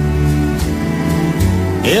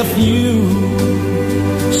 If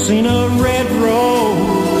you've seen a red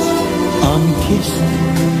rose unkissed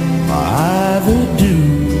by the dew,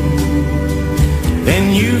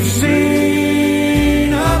 then you've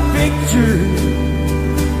seen a picture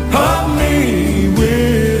of me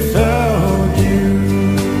without you.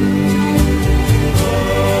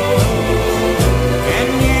 Can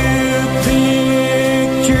you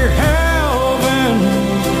picture heaven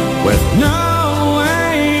with no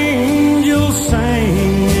angels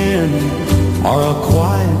singing, or a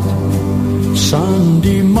quiet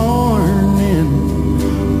Sunday morning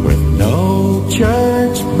with no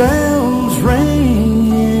church bells ringing?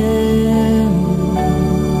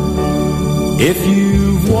 If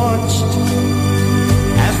you've watched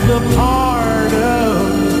as the part of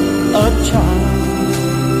a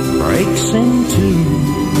child breaks in two,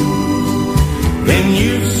 then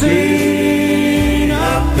you've seen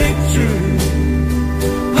a picture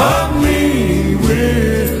of me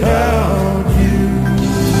without you.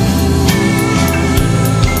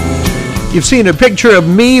 You've seen a picture of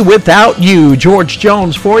me without you. George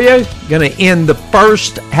Jones for you. Going to end the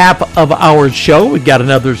first half of our show. We've got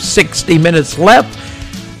another 60 minutes left.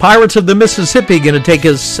 Pirates of the Mississippi going to take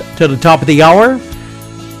us to the top of the hour.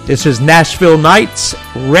 This is Nashville Nights,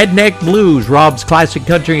 Redneck Blues. Rob's Classic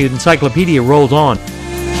Country Encyclopedia rolls on.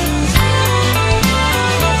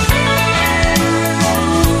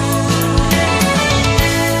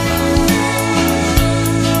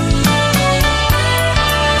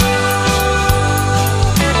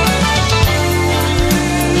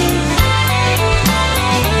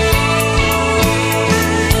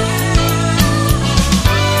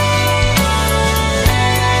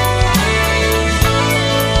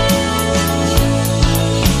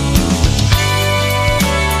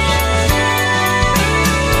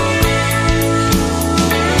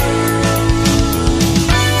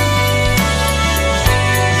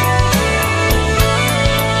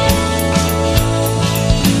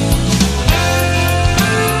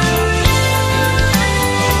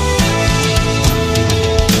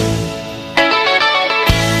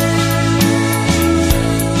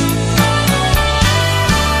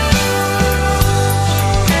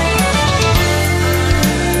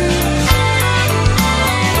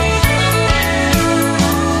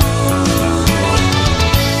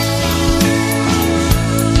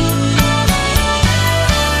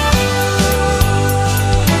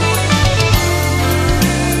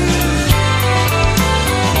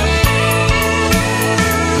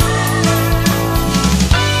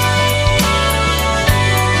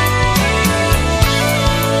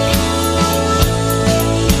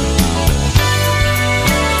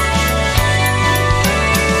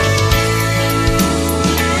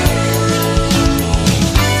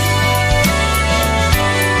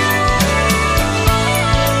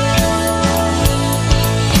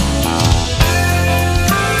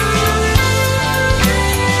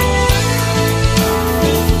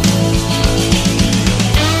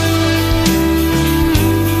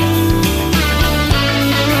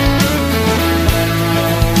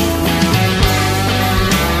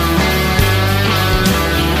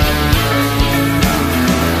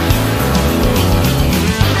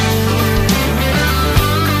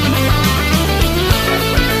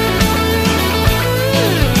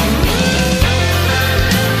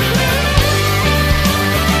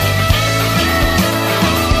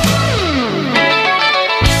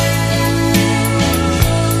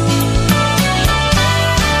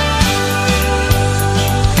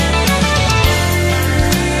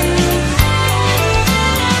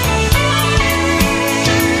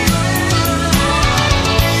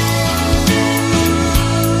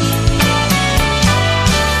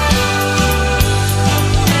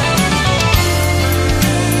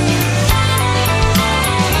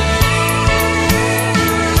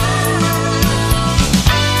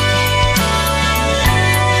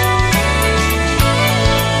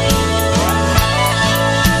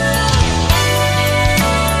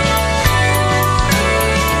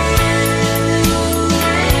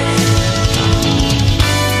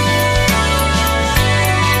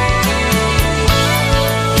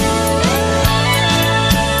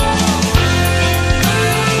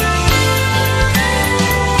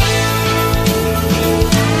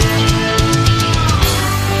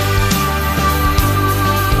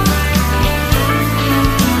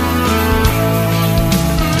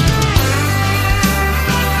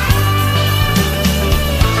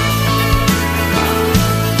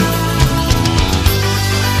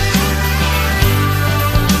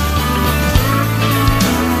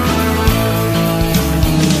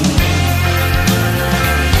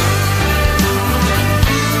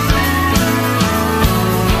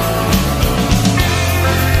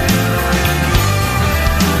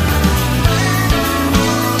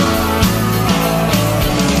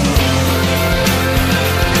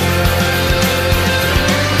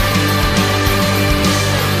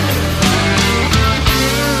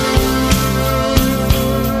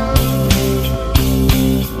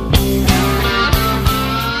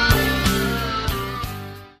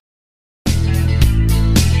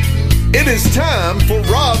 It is time for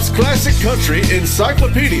Rob's Classic Country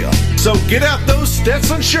Encyclopedia. So get out those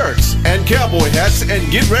Stetson shirts and cowboy hats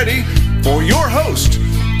and get ready for your host,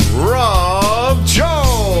 Rob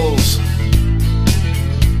Charles.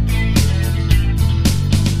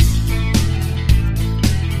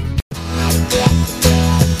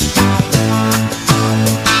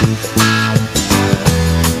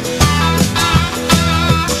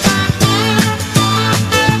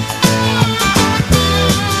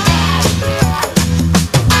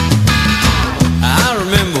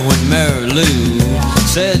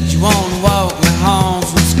 Said you wanna walk me home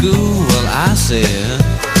from school. Well, I said,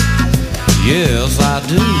 yes, I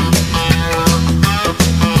do.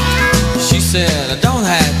 She said, I don't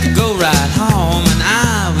have to go right home, and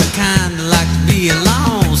I would kinda like to be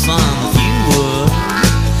alone, son, if you would.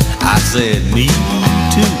 I said, me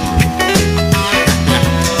too.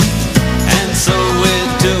 And so we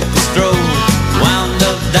took a stroll, wound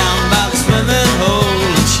up down by the swimming hole,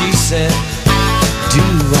 and she said, do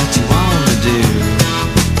what you wanna do.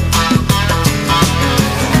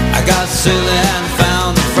 I got silly and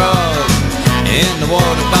found a frog in the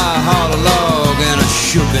water by a hollow log, and I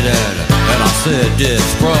shook it at her, and I said, this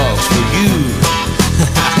frog's for you.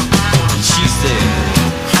 She said,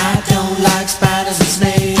 I don't like spiders and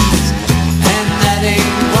snakes, and that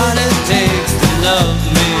ain't what it takes to love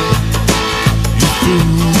me. You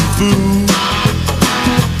fool, fool.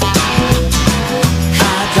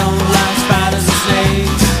 I don't like spiders and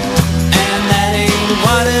snakes, and that ain't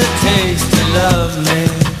what it takes to love me.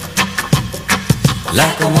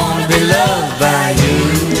 Like I wanna be loved by you.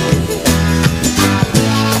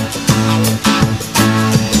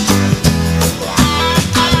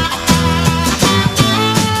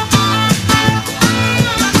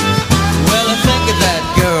 Well, I think of that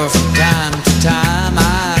girl from time to time.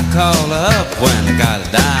 I call her up when I got a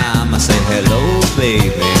dime. I say, hello,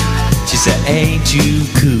 baby. She said, ain't you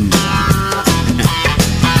cool?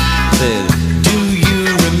 Said, do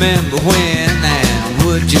you remember when, and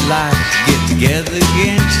would you like to get together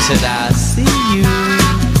again? She said, I'll see you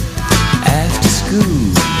after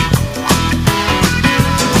school.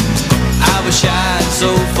 I was shy and so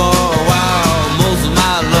for a while, most of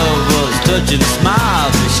my love was touching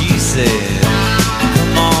smiles, and she said,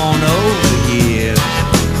 come on over here.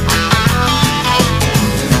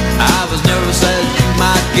 I was nervous as you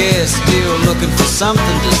might guess, still looking for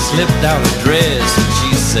something to slip down her dress, and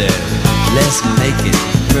she said, let's make it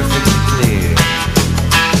perfectly clear.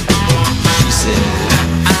 She said,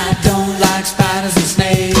 I don't like spiders and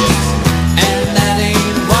snakes, and that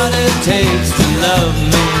ain't what it takes to love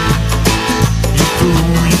me. You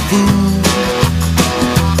fool, you fool.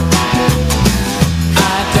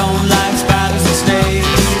 I don't like spiders and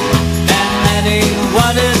snakes, and that ain't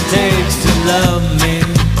what it takes to love me.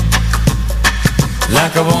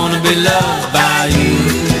 Like I wanna be loved by you.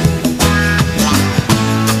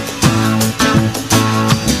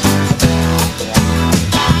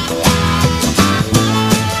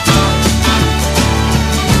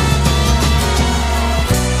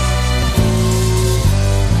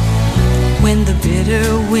 When the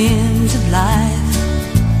bitter winds of life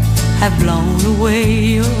have blown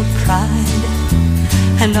away your pride,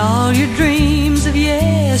 and all your dreams of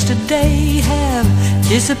yesterday have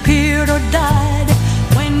disappeared or died,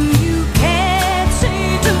 when you can't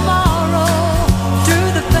see tomorrow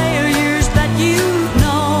through the failures that you've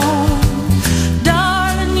known,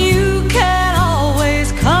 darling, you can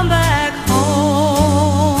always come back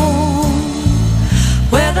home,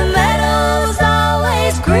 where the meadow's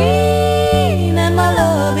always green, and my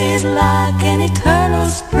love is like an eternal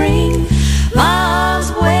spring. My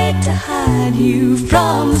arms wait to hide you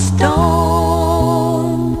from the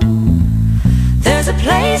storm. There's a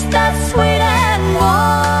place that's sweet and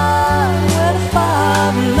warm, where the fire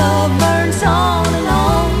of love burns on and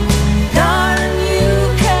on. Darling,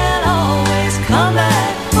 you can always come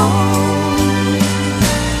back home,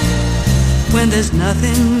 when there's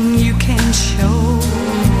nothing you can show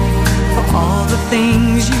for all the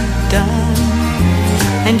things you've done,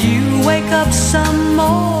 and you wake up some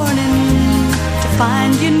morning to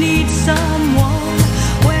find you need someone.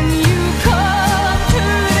 When you come to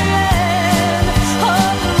the end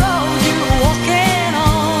of the road you're walking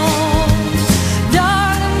on,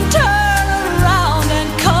 darling, turn around and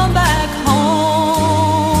come back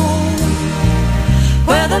home,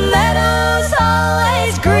 where the meadow's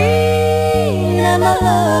always green, and my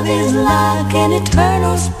love is like an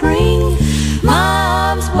eternal spring.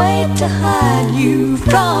 My arms wait to hide you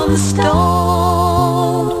from the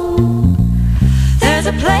storm. There's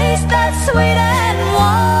a place that's sweet and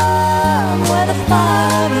warm, where the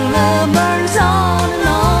fire of love burns on and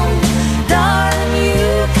on. Darling,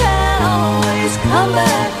 you can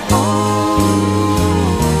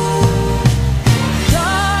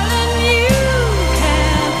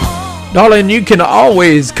Darling, you can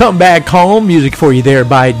always come back home. Music for you there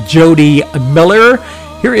by Jody Miller.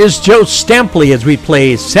 Here is Joe Stampley as we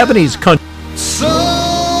play 70s country.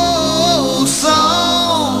 Soul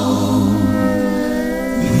song,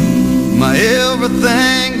 my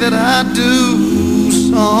everything that I do,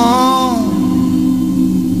 song,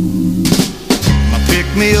 my pick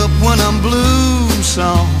me up when I'm blue,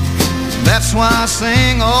 song. That's why I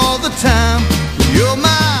sing all the time. You're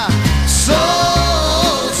my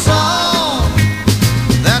soul song.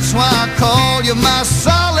 That's why I call you my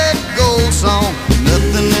solid gold song.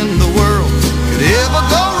 Nothing in the world could ever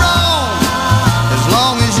go wrong as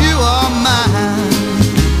long as you are mine.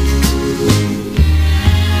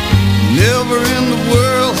 Never in the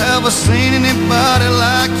world have I seen anybody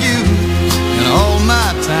like you in all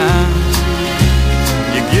my time.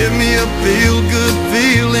 You give me a feel-good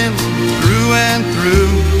feeling through and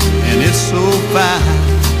through, and it's so fine.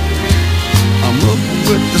 I'm up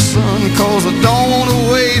with the sun 'cause I don't want to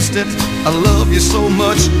waste it. I love you so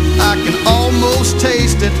much I can almost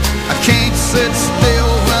taste it. I can't sit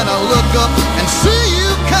still when I look up and see you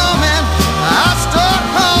coming. I start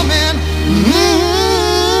humming.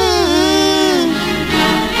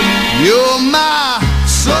 You're my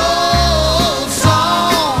soul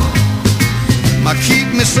song, my keep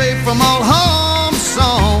me safe from all harm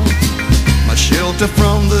song, my shelter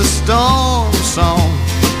from the storm song.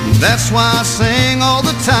 That's why I sing all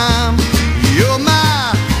the time. You're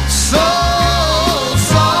my soul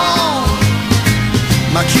song,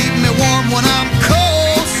 my keep me warm when I'm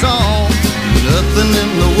cold song. Nothing in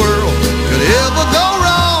the world could ever go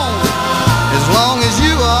wrong as long as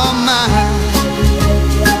you are mine.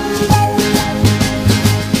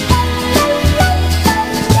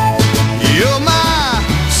 You're my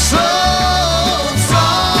soul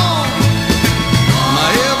song, my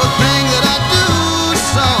everything that I do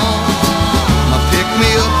song, my pick me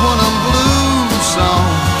up when I'm blue song.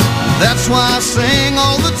 That's why I sing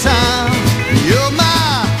all the time. You're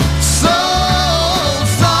my soul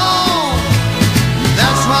song.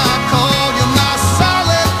 That's why I call you my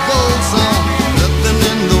solid gold song. Nothing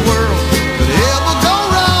in the world could ever go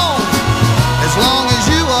wrong as long as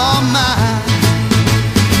you are mine.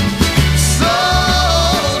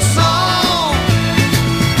 Soul song,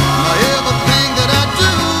 my everything that I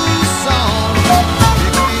do song.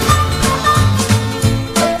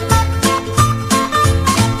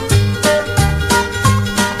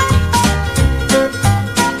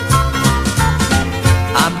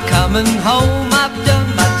 I'm coming home, I've done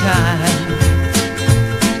my time.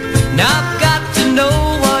 Now I've got to know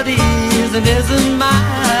what is and isn't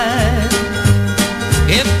mine.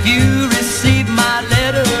 If you receive my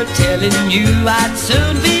letter telling you I'd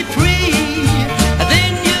soon be free,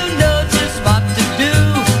 then you know just what to do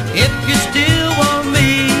if you still want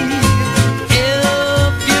me.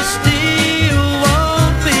 If you still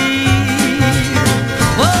want me,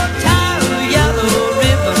 well, tie a yellow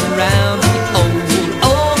ribbon round the old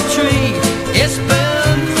oak tree. It's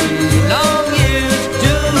been 3 long years.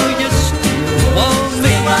 Do you still want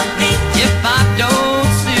me? If I don't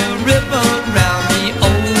see a ribbon round the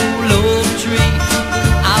old oak tree,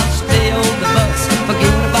 I'll stay on the bus,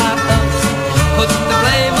 forget about us, put the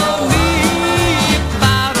blame on me. If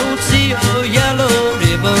I don't see a yellow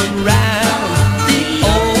ribbon round the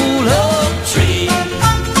old oak tree.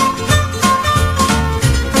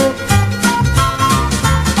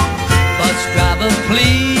 Bus driver,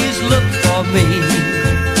 please look for me,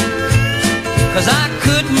 'cause I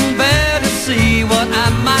couldn't bear to see what I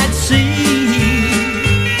might see.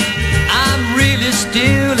 I'm really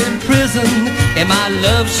still in prison, and my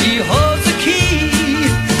love, she holds the key.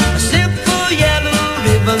 A simple yellow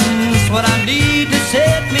ribbon's what I need to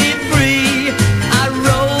set me free. I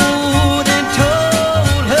wrote and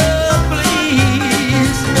told her,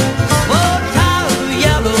 please, oh, tie a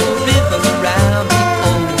yellow ribbon around the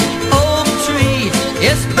old oak tree.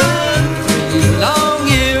 It's been 3 long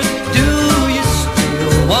years. Do you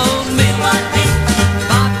still want me? If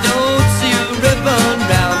I don't see a ribbon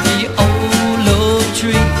round the old oak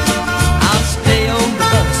tree, I'll stay on the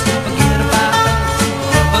bus, forget about us,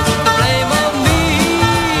 put the blame on me.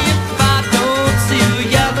 If I don't see a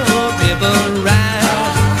yellow ribbon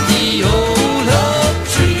round the old oak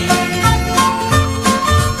tree.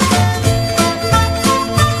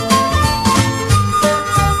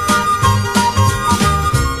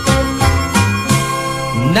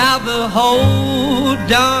 Now the whole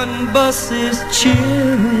darn bus is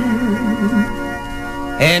cheering,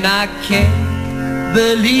 and I can't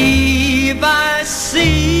believe I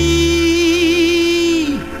see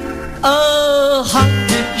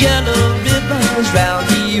 100 yellow ribbons round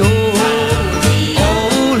the old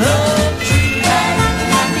oak tree.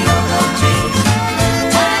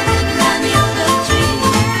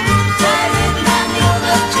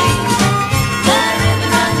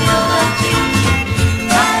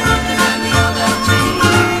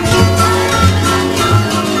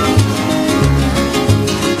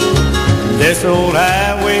 This old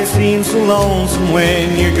highway seems so lonesome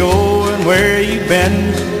when you're going where you've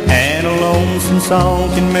been, and a lonesome song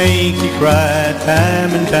can make you cry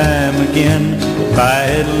time and time again. If I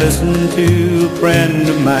had listened to a friend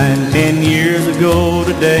of mine 10 years ago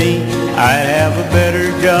today, I'd have a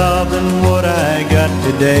better job than what I got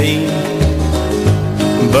today.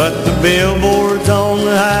 But the billboards on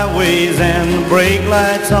the highways and the brake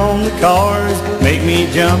lights on the cars make me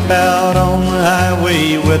jump out on the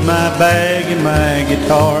highway with my bag and my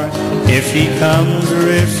guitar. If she comes or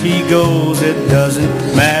if she goes, it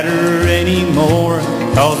doesn't matter anymore,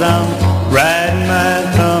 'cause I'm riding my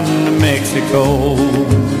thumb to Mexico.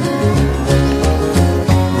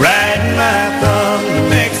 Riding my thumb to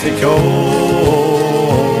Mexico.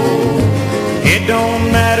 It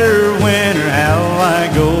don't matter when or how I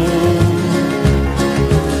go.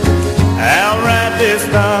 I'll ride this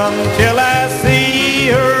thumb till I see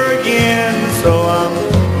her again. So I'm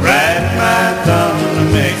riding my thumb to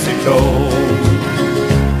Mexico.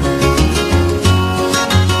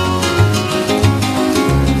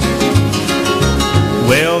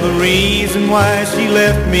 Well, the reason why she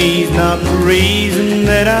left me's not the reason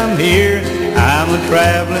that I'm here. I'm a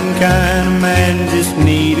traveling kind of man, just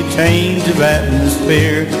need a change of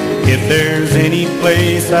atmosphere. If there's any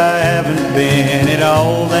place I haven't been at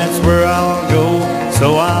all, that's where I'll go.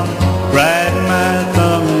 So I'm riding my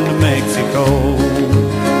thumb to Mexico.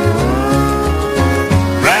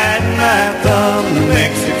 Riding my thumb to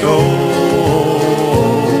Mexico.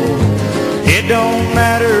 It don't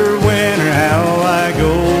matter when or how I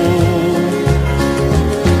go.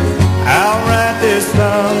 I'll ride this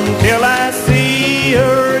thumb till I see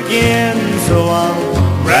her again. So I'm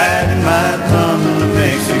riding my thumb to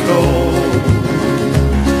Mexico.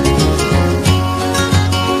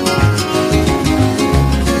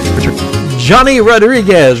 Johnny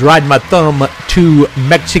Rodriguez, riding my thumb to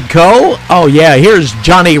Mexico. Oh yeah, here's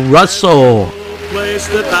Johnny Russell. Place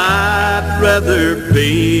that I'd rather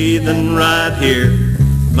be than right here.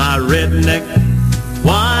 My redneck,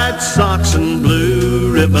 white socks and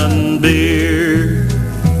blue ribbon beer.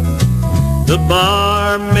 The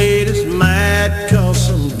barmaid is mad 'cause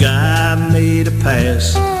some guy made a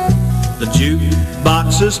pass. The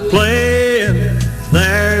jukebox is playing,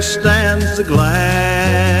 there stands the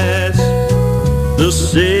glass. The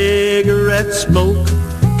cigarette smoke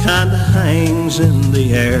kinda hangs in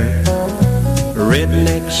the air.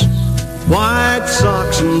 Rednecks, white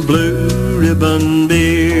socks and blue ribbon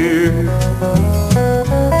beer.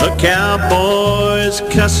 A cowboy's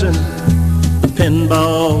cussing a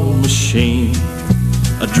pinball machine.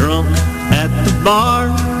 A drunk at the bar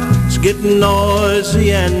is getting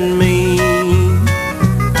noisy and mean.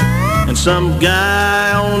 And some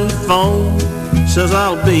guy on the phone says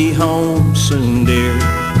I'll be home soon, dear.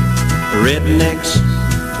 Rednecks,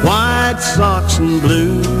 white socks and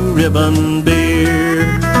blue ribbon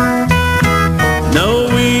beer. No,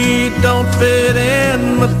 we don't fit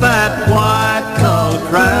in with that white collar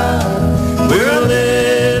crowd. We're a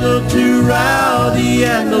little too rowdy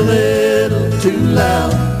and a little too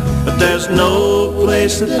loud. But there's no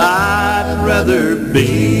place that I'd rather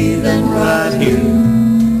be than right here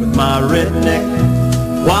with my redneck,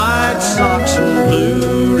 white socks and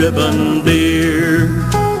blue ribbon beer.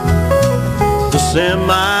 The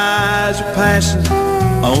semis are passing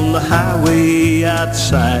on the highway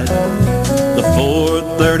outside. The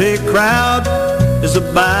 4:30 crowd is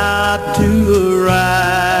about to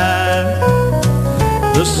arrive.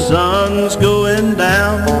 The sun's going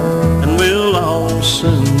down and we'll all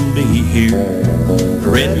soon be here.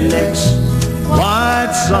 Rednecks,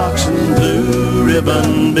 white socks and blue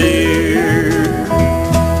ribbon beer.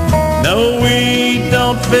 No, we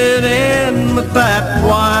don't fit in with that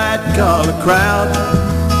white collar crowd.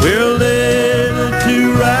 We're a little too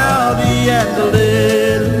rowdy and a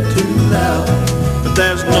little too loud. But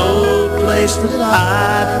there's no place that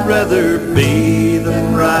I'd rather be than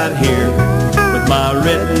right here with my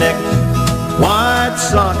redneck, white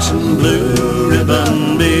socks and blue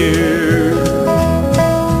ribbon beer.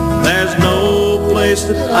 There's no place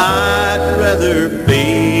that I'd rather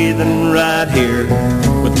be than right here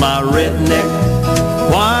with my redneck,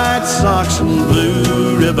 white socks and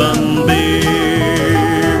blue ribbon beer.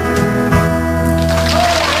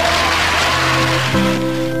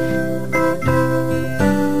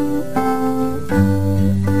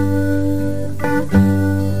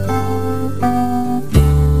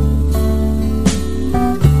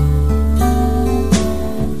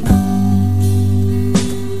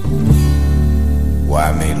 Why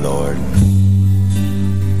me, Lord?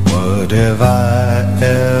 What have I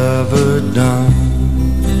ever done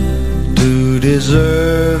to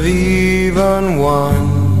deserve even one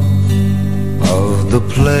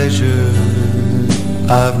pleasure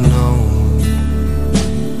I've known.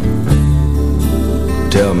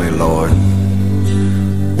 Tell me, Lord,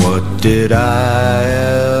 what did I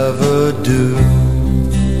ever do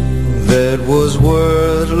that was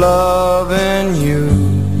worth loving you,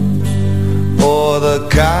 or the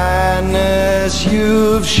kindness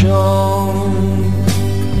you've shown?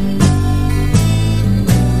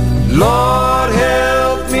 Lord,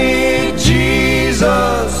 help me,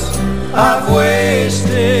 Jesus, I've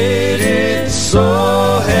wasted it,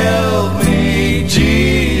 so help me,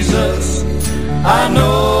 Jesus, I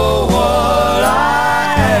know what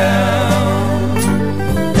I am.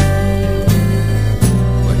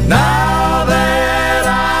 But now that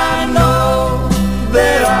I know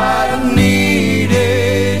that I've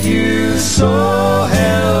needed you, so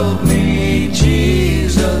help me,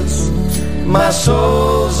 Jesus, my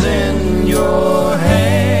soul's in your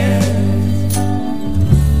hands.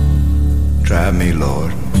 Try me,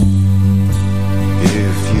 Lord,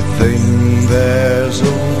 if you think there's a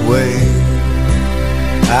way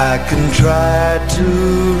I can try to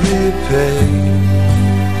repay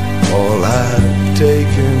all I've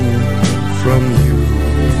taken from you.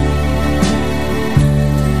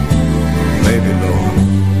 Maybe, Lord,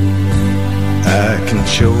 I can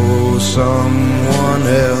show someone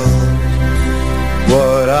else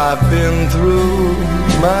what I've been through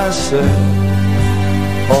myself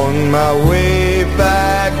on my way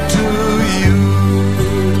back to you.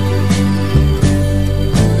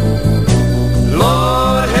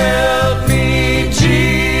 Lord, help me,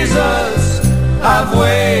 Jesus, I've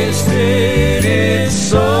wasted it,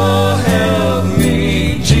 so help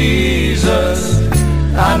me, Jesus,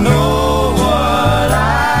 I know what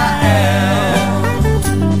I am.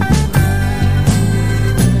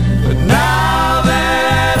 But now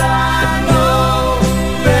that I know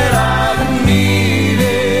that I've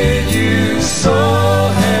needed you, so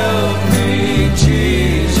help me,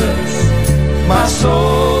 Jesus, my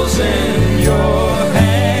soul's in your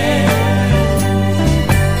hands.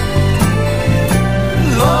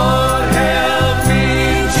 Lord, help me,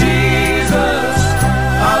 Jesus,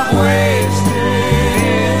 I've wasted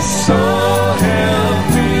it, so help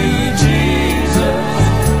me, Jesus,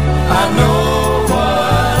 I know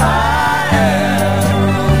what I am.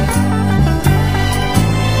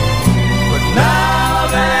 But now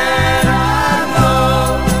that I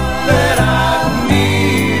know that I've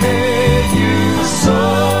needed you, so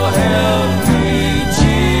help me,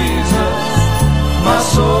 Jesus, my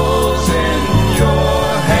soul's in your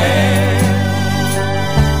hands.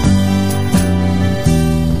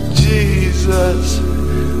 Jesus,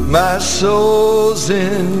 my soul's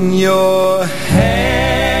in your hands.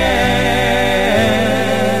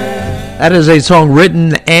 That is a song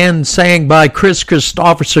written and sang by Chris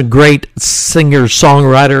Christopherson, great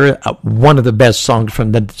singer-songwriter, one of the best songs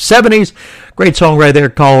from the 70s. Great song right there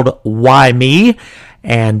called Why Me?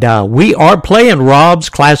 And we are playing Rob's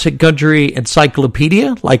Classic Country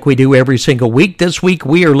Encyclopedia like we do every single week. This week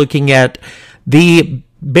we are looking at the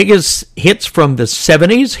biggest hits from the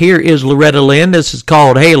 70s. Here is Loretta Lynn. This is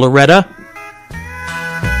called Hey Loretta.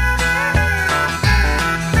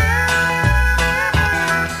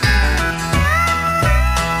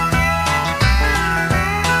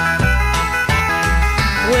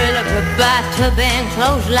 Well, goodbye tub and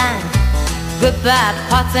clothesline, goodbye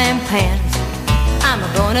pots and pans. I'm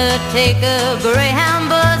gonna take a Greyhound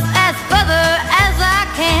bus as further as I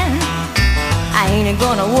can. I ain't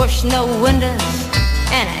gonna wash no windows,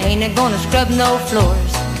 and I ain't gonna scrub no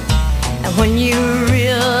floors. And when you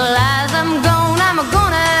realize I'm gone, I'm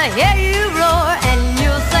gonna hear you roar, and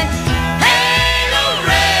you'll say, hey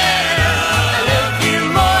Loretta, I love you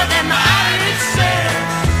more than my Irish setter.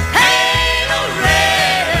 Hey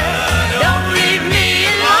Loretta, don't leave me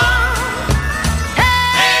alone.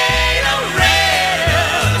 Hey Loretta,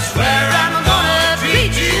 I swear I'm gonna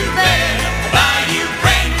treat you better, buy you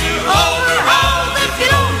brand new overalls if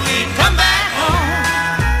you'll only come back home.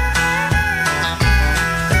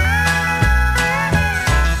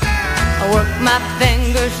 I work my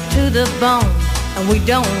fingers to the bone, and we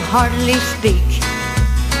don't hardly speak.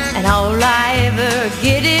 And all I ever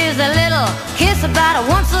get is a little kiss about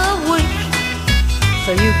once a week.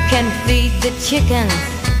 So you can feed the chickens,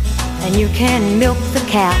 and you can milk the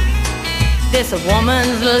cow. This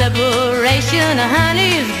woman's liberation,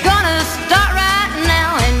 honey, is gonna start right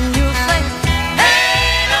now. And you'll say,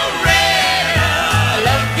 hey Loretta, I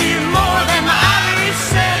love you more than my Irish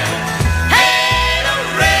setter. Hey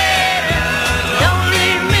Loretta, don't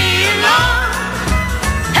leave me alone.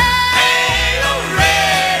 Hey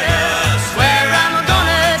Loretta, I swear I'm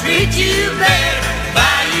gonna treat you better,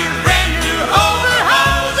 buy you brand new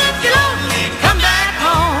overalls if you'll only come back home.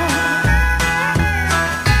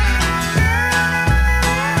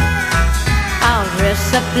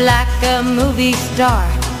 up like a movie star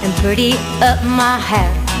and pretty up my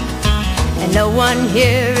hair. And no one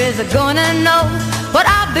here is gonna know what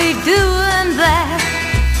I'll be doing there.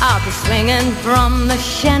 I'll be swinging from the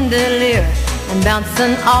chandelier and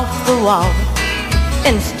bouncing off the wall.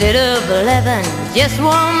 Instead of 11, just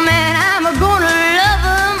one man, I'm gonna love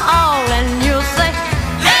them all. And you'll say,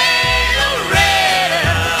 hey, Loretta,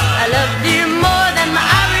 I love you more than my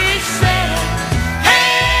Irish setter.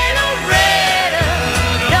 Hey, Loretta,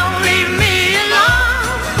 don't leave me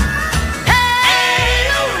alone. Hey,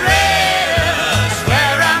 Loretta, I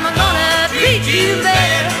swear I'm gonna treat you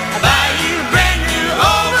better. I'll buy you brand new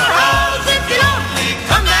overalls if you only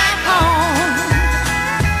come back home.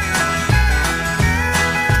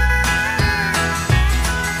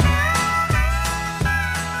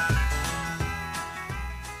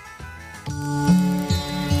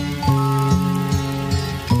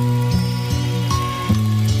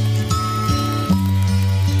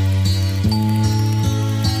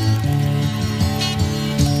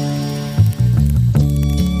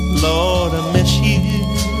 Lord, I miss you.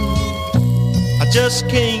 I just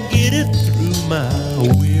can't get it through my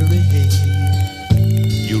weary head.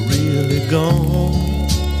 You're really gone.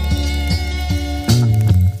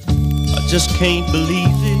 I just can't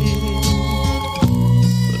believe it.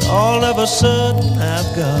 But all of a sudden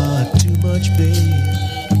I've got too much bed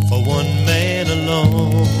for one man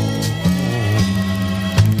alone.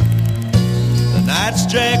 The nights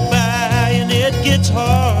drag by and it gets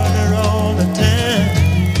harder all the time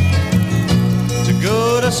to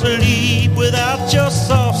go to sleep without your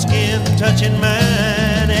soft skin touching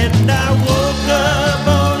mine. And I woke up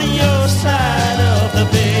on your side of the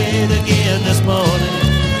bed again this morning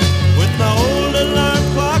with my old alarm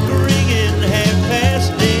clock ringing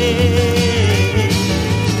 8:30,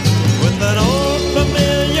 with an old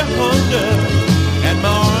familiar hunger and my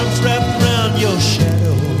arms wrapped around your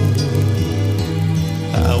shadow.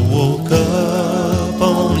 I woke up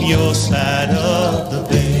on your side of the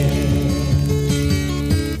bed.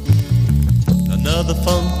 Another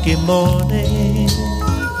funky morning,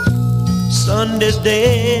 Sunday's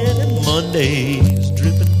dead and Monday's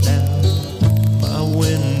dripping down my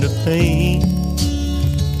window pane.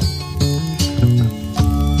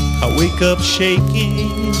 I wake up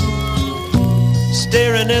shaking,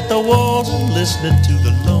 staring at the walls and listening to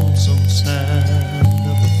the lonesome sound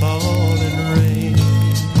of the falling rain.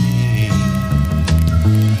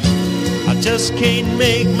 I just can't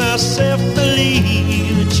make myself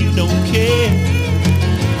believe that you don't care.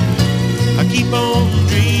 I keep on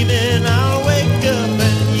dreaming I'll wake up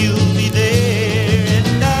and you'll be there.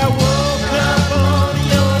 And I woke up on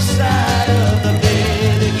your side of the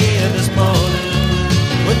bed again this morning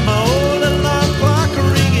with my old alarm clock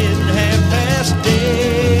ringing 8:30,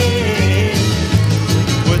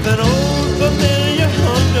 with an old familiar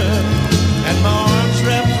hunger and my arms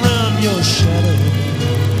wrapped around your shadow.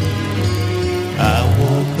 I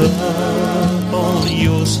woke up on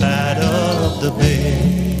your side of the bed.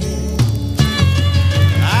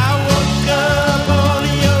 Up on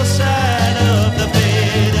your side of the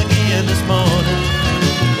bed again this morning,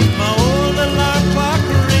 with my old alarm clock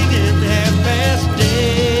ringing 8:30,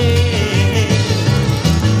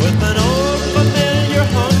 with an old familiar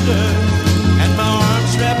hunger and my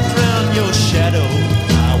arms wrapped around your shadow.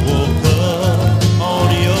 I woke up on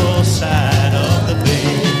your side of the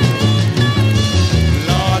bed.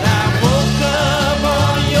 Lord, I woke up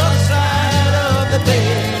on your side of the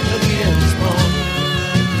bed again this morning.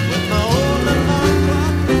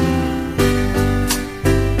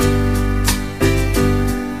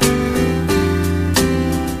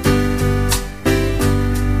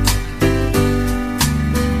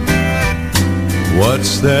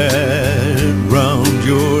 What's that round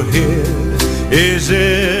your head? Is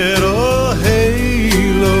it a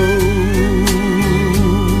halo?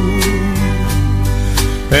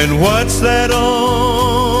 And what's that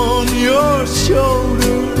on your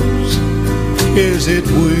shoulders? Is it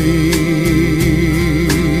wings?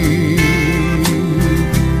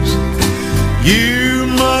 You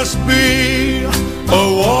must be a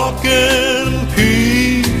walking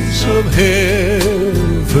piece of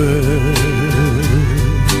heaven.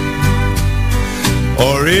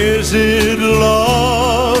 Or is it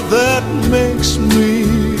love that makes me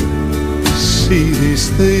see these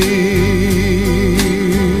things?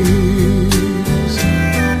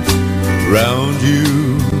 Round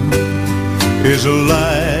you is a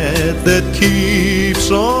light that keeps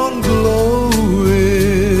on glowing.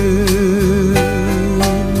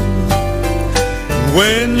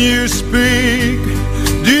 When you speak,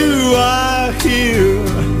 do I hear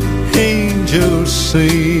angels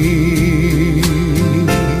sing?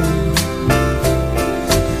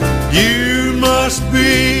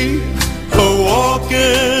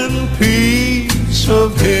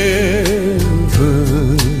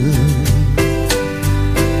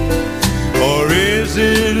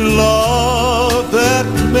 it love that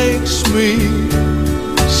makes me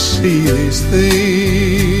see these things?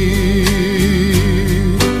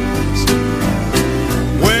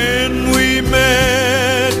 When we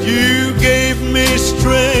met, you gave me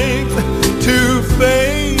strength to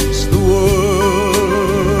face the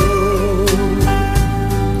world.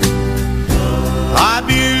 I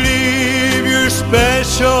believe you're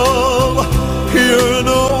special. You're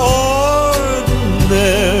no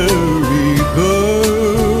ordinary girl.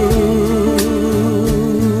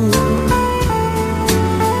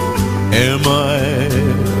 Am I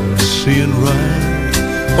seeing right,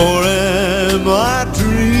 or am I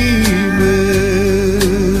dreaming?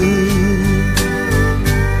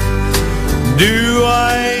 Do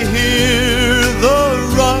I hear the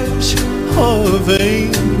rush of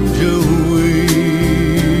angel wings?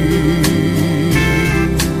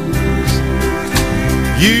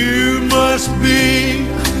 You must be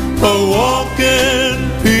a walking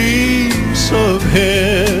piece of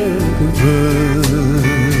heaven.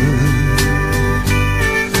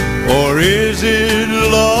 Or is it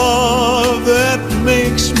love that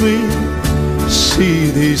makes me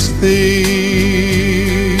see these things?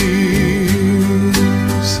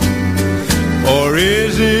 Or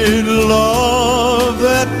is it love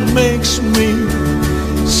that makes me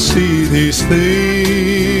see these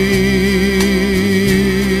things?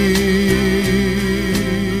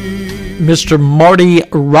 Mr. Marty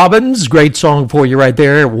Robbins, great song for you right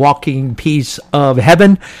there, Walking Piece of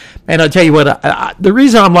Heaven. And I'll tell you what, the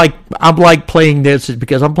reason I'm like playing this is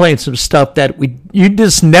because I'm playing some stuff that you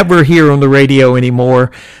just never hear on the radio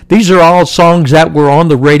anymore. These are all songs that were on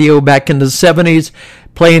the radio back in the 70s,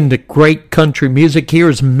 playing the great country music.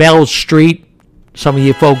 Here's Mel Street. Some of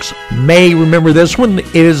you folks may remember this one.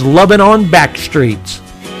 It is Lovin' on Back Streets.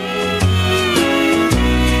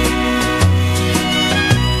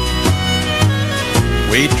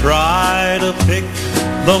 We try to pick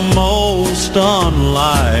the most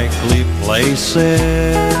unlikely places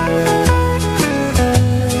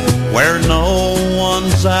where no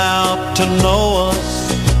one's out to know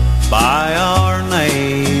us by our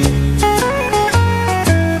name.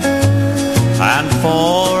 And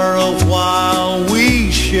for a while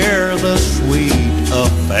we share the sweet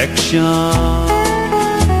affection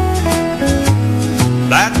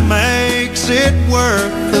that makes it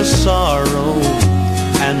worth the sorrow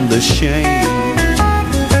and the shame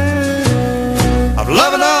of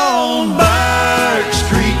loving on back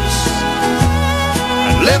streets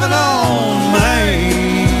and living on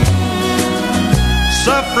Main,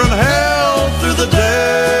 suffering hell through the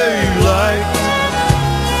daylight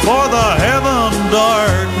for the heaven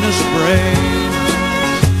darkness brings.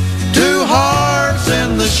 Two hearts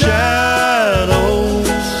in the shadows,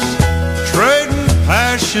 trading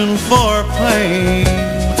passion for pain,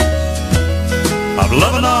 of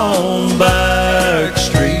loving on back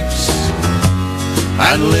streets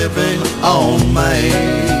and living on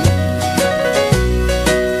Main.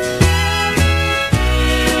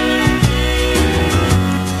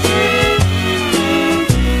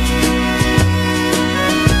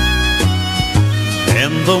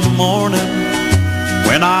 In the morning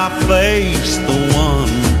when I face the one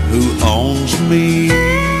who owns me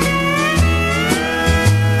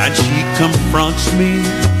and she confronts me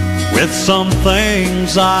with some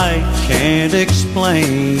things I can't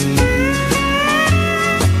explain,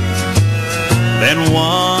 then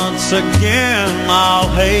once again I'll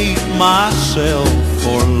hate myself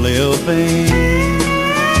for living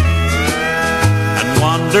and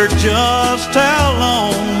wonder just how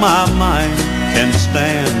long my mind can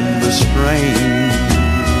stand the strain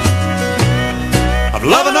of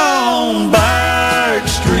loving on back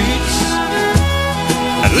streets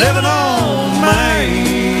and living on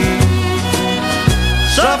Main,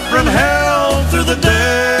 suffering hell through the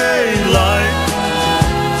daylight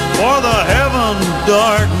for the heaven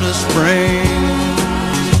darkness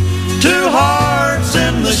brings. Two hearts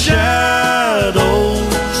in the shadows,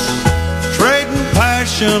 trading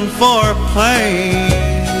passion for pain,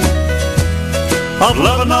 of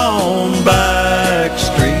loving on back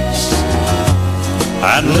streets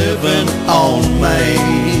and living on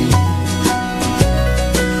Main,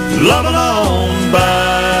 loving on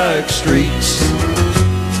back streets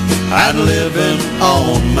and living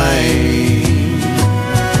on Main.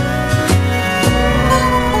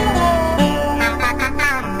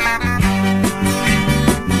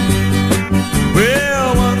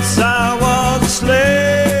 Well, once I was a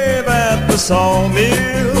slave at the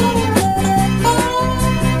sawmill.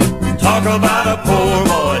 Talk about a poor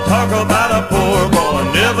boy, talk about a poor boy,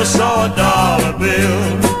 never saw a dollar bill.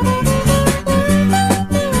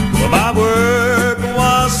 Well, my work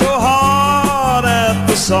was so hard at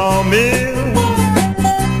the sawmill.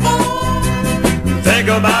 Think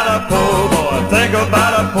about a poor boy, think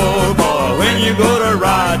about a poor boy when you go to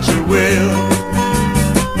ride your will.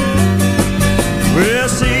 We'll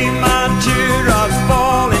see my teardrops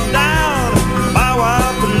falling down. My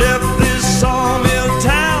wife left this sawmill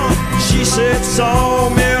town. She said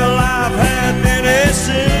sawmill life had been a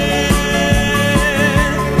sin,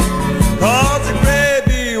 'cause the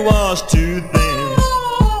gravy was too thin.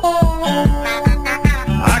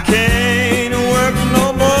 I can't work no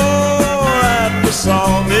more at the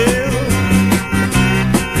sawmill.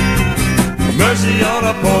 Mercy on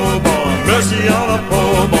a poor boy, mercy on a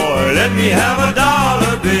poor boy, let me have a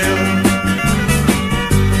dollar bill.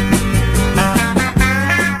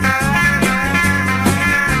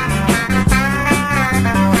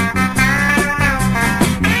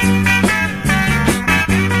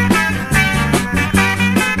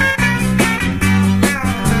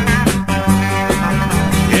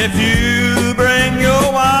 If you bring your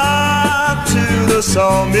wife to the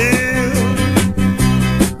sawmill,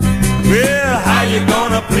 well, how you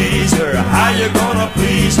gonna please her? How you gonna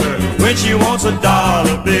please her when she wants a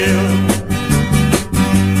dollar bill?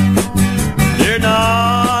 They're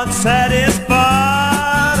not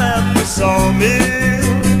satisfied at the sawmill.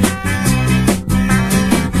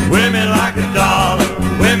 Women like a dollar,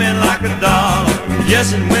 women like a dollar, yes,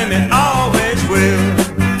 and women always will.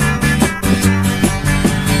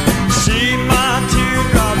 See my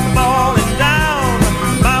teardrops falling down.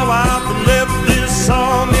 My wife left this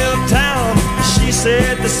sawmill town. She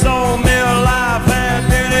said the sawmill life had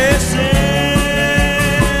been a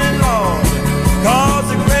sin, Lord, 'cause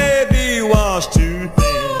the gravy was too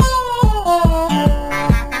thin.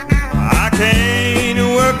 I can't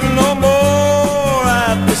work no more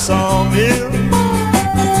at the sawmill.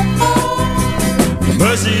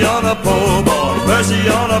 Mercy on a poor boy, mercy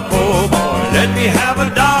on a poor boy, let me have a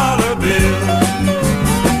dollar bill.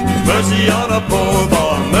 Mercy on a poor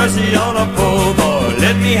boy, mercy on a poor boy,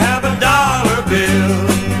 let me have a dollar bill.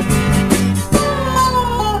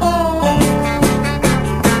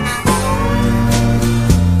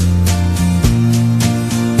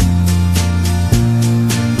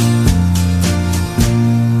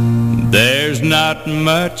 There's not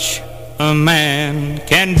much a man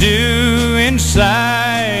can do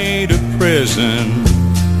inside a prison.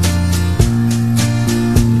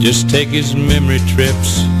 Just take his memory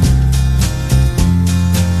trips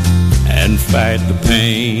and fight the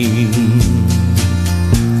pain.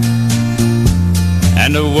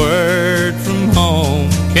 And a word from home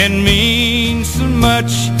can mean so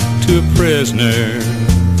much to a prisoner.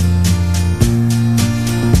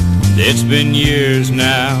 It's been years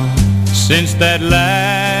now since that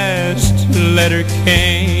last letter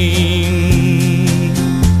came.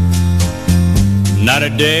 Not a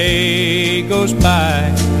day goes by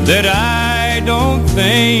that I don't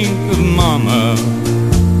think of Mama.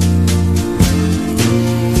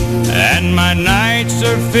 And my nights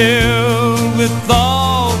are filled with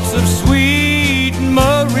thoughts of sweet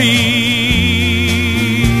Marie.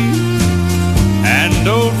 And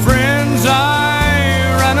old friends I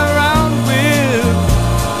ran around with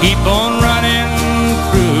keep on running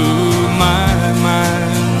through my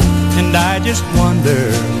mind. And I just wonder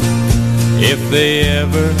if they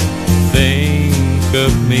ever think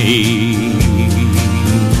of me.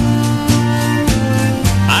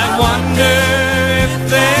 I wonder if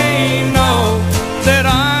they know that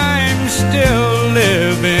I'm still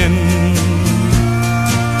living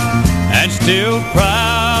and still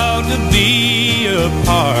proud to be a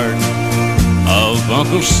part of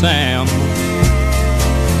Uncle Sam.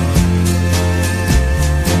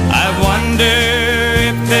 I wonder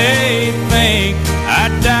if they think I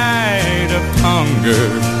died of hunger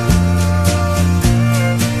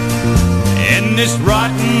in this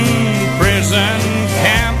rotten prison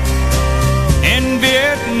camp in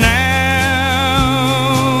Vietnam.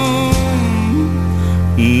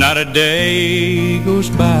 Not a day goes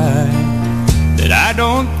by that I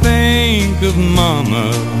don't think of Mama.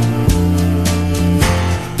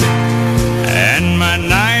 And my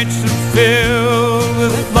nights are filled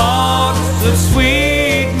with thoughts of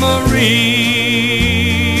sweet Marie.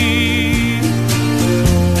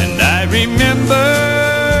 And I remember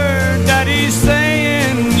Daddy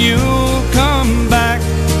saying you'll come back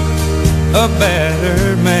a better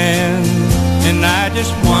man. And I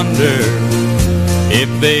just wonder if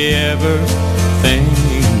they ever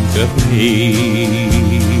think of me.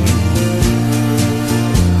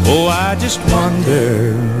 Oh, I just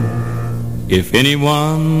wonder if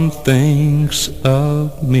anyone thinks of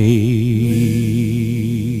me.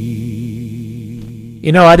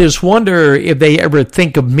 You know, I just wonder if they ever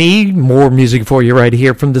think of me. More music for you right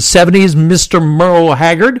here from the 70s. Mr. Merle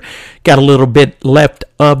Haggard. Got a little bit left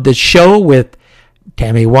of the show with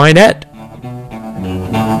Tammy Wynette.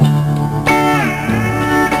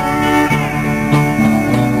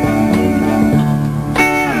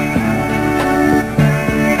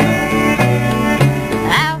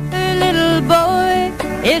 Our little boy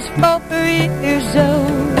is 4 years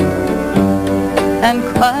old and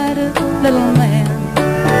quite a little man.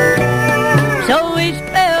 So we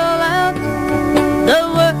spell out the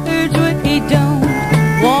words we don't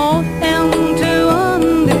want him to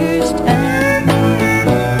understand.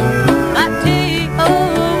 But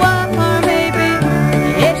T-O-R, baby,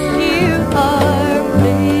 yes you are,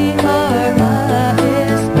 we are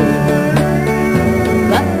highest.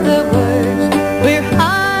 But the words we're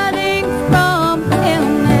hiding from him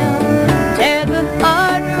now tear the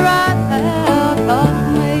heart right out of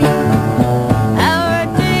me. Our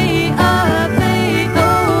D-I-V-O-R-C,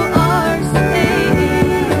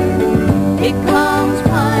 it comes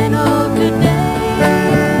final today.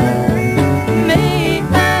 Me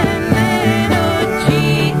and little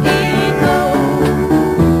G-E-O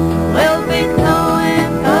will be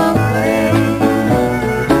going away.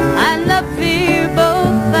 I love you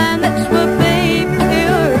both, and that's what be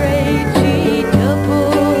pure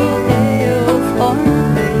A-G-double-L for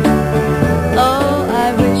me. Oh, I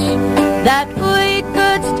wish that we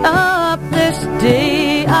could stop this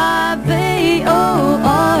D-I-V-O-R-C.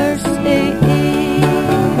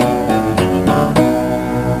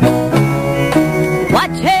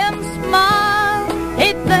 Watch him smile, he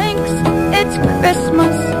thinks it's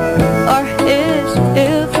Christmas or his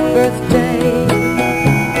 5th birthday.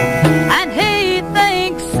 And he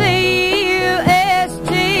thinks C-U-S-T-O-D-Y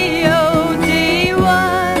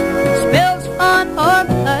spells fun or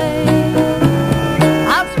play.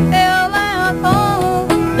 I'll spell out all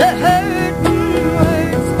the hurting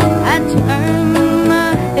words and turn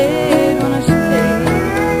my head when I say,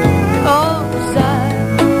 'cause I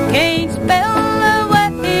can't spell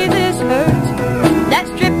away this hurt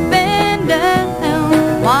that's dripping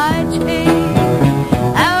down my cheek.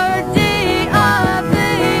 Our D-I-V-O-R-C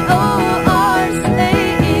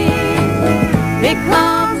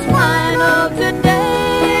becomes final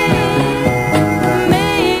today. Me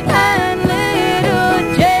and little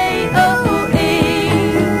J-O-E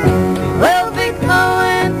will be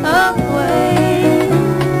going away.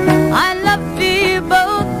 I love you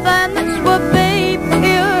both, and that's what be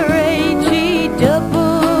pure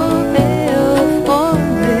A-G-double-L for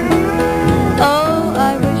me. Oh, I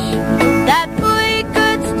wish that we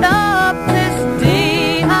could stop this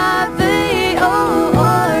D-I-V-O-R-C.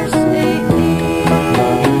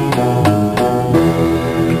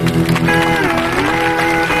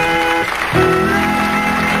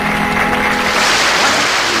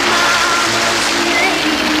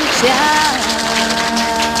 Child,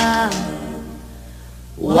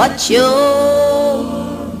 what's your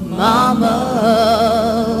mama's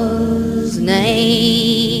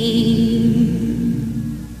name?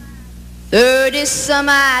 30-some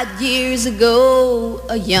odd years ago,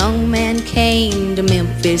 a young man came to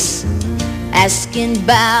Memphis asking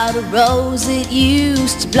about a rose that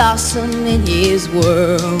used to blossom in his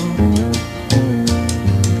world.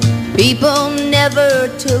 People never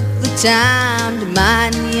took the time to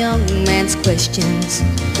mind the young man's questions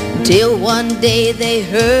until one day they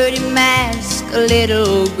heard him ask a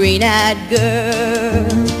little green-eyed girl,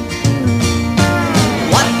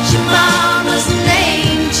 "What's your mama's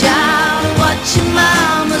name, child? What's your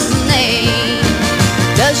mama's name?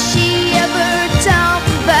 Does she ever talk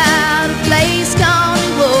about a place called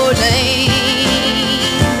New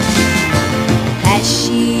Orleans? Has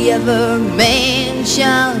she ever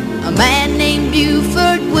mentioned a man named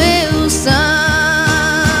Buford Wilson?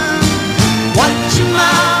 What's your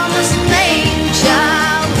mama's name,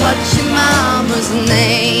 child? What's your mama's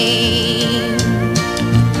name?"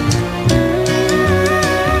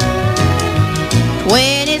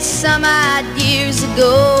 20-some odd years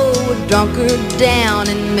ago, a drunkard down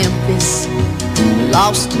in Memphis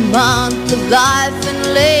lost a month of life and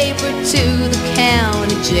labor to the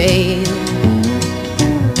county jail,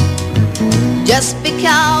 just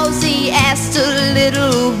because he asked a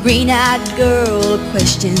little green-eyed girl a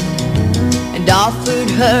question and offered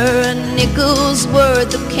her a nickel's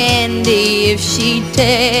worth of candy if she'd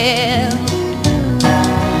tell.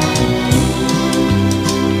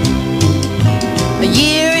 A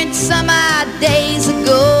year and some odd days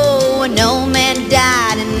ago, an old man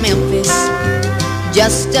died in Memphis,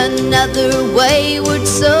 just another wayward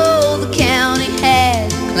soul the county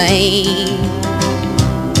had claimed.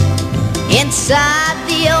 Inside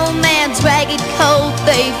the old man's ragged coat,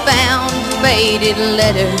 they found a faded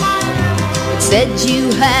letter. It said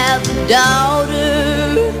you have a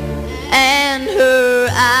daughter, and her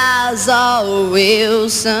eyes are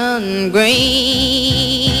Wilson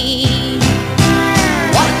green.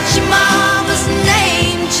 What's your mama's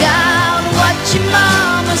name, child? What's your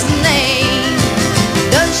mama's name?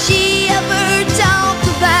 Does she ever talk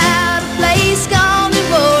about a place called New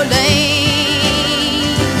Orleans?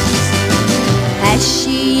 Has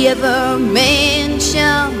she ever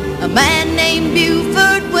mentioned a man named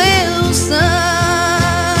Buford Wilson?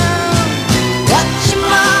 What's your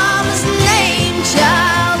mama's name,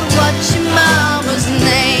 child? What's your mama's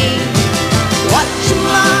name? What's your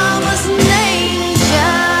mama's name,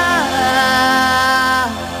 child?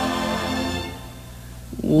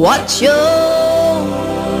 What's your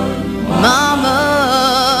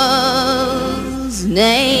mama's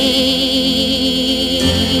name?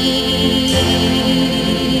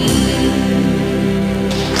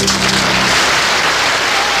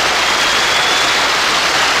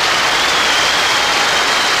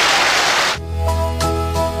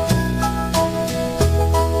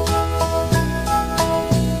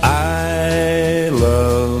 I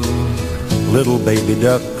love little baby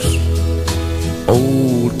ducks,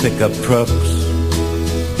 old pickup trucks,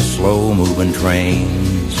 slow-moving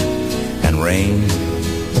trains, and rain.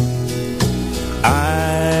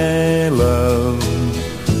 I love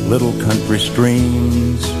little country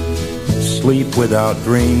streams, sleep without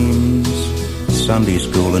dreams, Sunday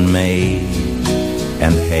school in May,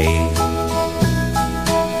 and hay.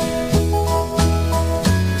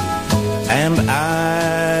 And I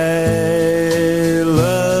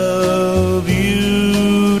love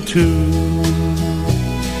you too.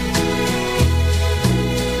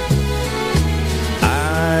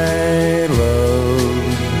 I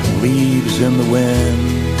love leaves in the wind,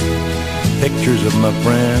 pictures of my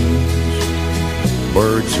friends,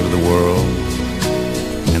 birds of the world,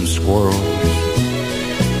 and squirrels.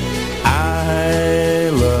 I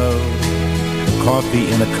love coffee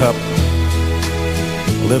in a cup,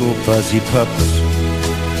 little fuzzy pups,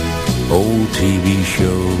 old TV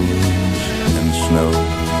shows, and snow.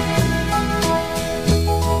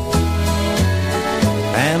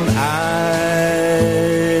 And I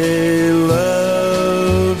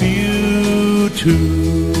love you too.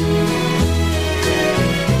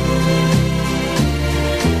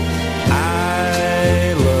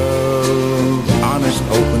 I love honest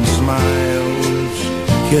open smiles,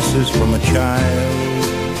 kisses from a child,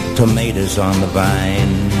 tomatoes on the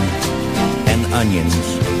vine, and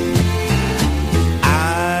onions.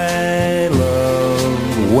 I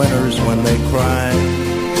love winners when they cry,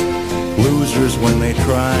 losers when they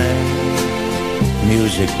try,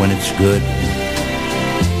 music when it's good,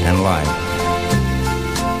 and life.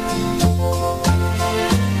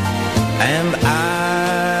 And I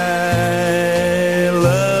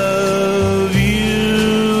love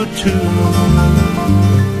you too.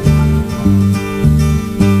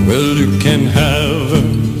 Well, you can have her,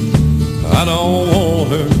 I don't want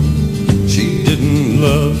her. She didn't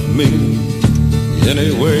love me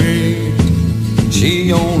anyway.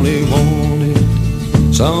 She only wanted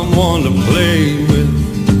someone to play with,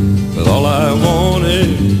 but all I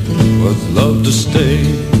wanted was love to stay.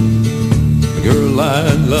 The girl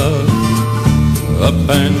I loved up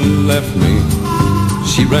and left me.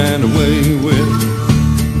 She ran away with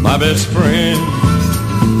my best friend.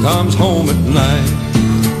 Comes home at night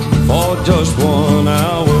for just 1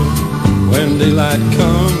 hour. When daylight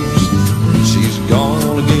comes, she's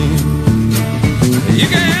gone again. You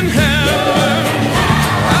can have her,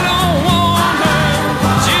 I don't want her.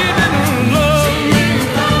 She didn't love me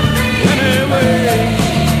anyway.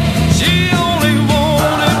 She only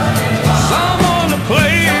wanted someone to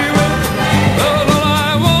play with, but all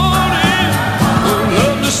I wanted was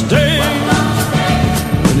love to stay.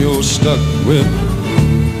 When you're stuck with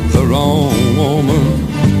the wrong woman,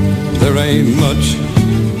 there ain't much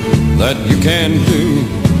that you can do.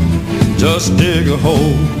 Just dig a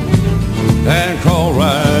hole and crawl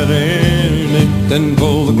right in it, then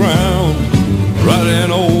pull the ground right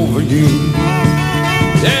in over you.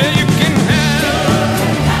 Yeah, you can have her,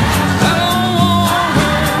 I don't want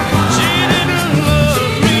her. She didn't love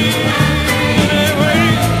me anyway.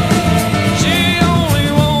 She only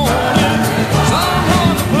wanted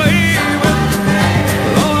someone to play with,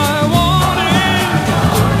 but all I wanted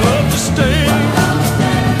was love to stay.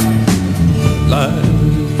 Life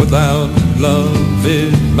without love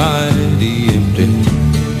is mighty empty,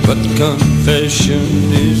 but confession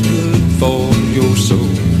is good for your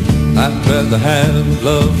soul. I'd rather have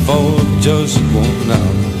love for just 1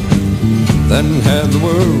 hour than have the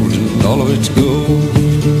world and all of its gold.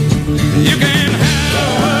 You can have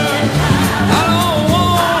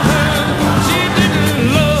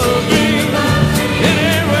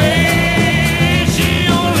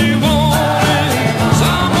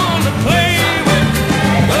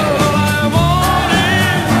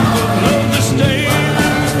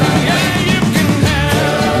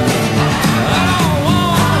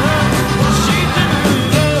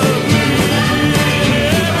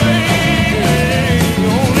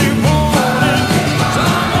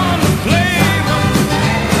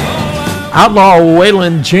Outlaw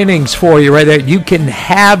Waylon Jennings for you right there. You can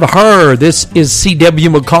have her. This is C.W.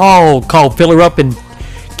 McCall. Call, fill her up, and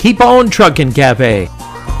keep on trucking, Cafe.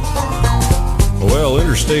 Well,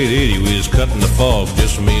 Interstate 80, we was cutting the fog,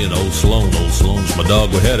 just me and old Sloan. Old Sloan's my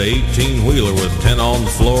dog. We had a 18-wheeler with 10 on the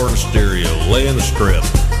floor and a stereo, laying the strip.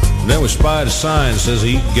 And then we spied a sign that says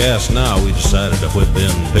eat gas now. We decided to whip in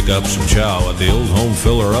and pick up some chow at the old home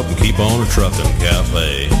filler up and keep on a trucking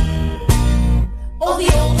cafe. Oh, the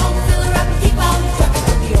old home filler up and keep on a trucking.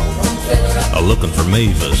 Oh, the old home filler up. Looking for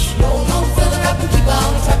Mavis. The old home filler up and keep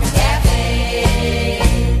on a trucking cafe.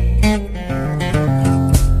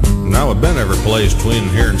 Now we've been every place between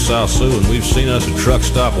here and South Sioux, and we've seen us a truck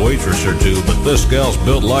stop waitress or two, but this gal's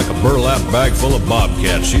built like a burlap bag full of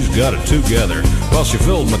bobcats. She's got it together. Well, she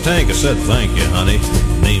filled my tank. I said, thank you, honey.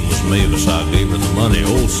 Name was Mavis. I gave her the money.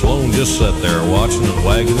 Old Sloan just sat there watching and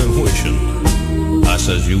wagging and wishing. I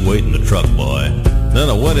says, you wait in the truck, boy. Then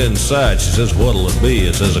I went inside. She says, what'll it be?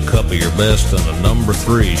 It says a cup of your best and a number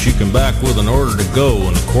 3. She come back with an order to go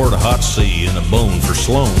and a quart of hot C and a bone for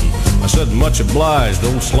Sloan. I said, much obliged.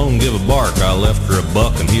 Old Sloan give a bark. I left her a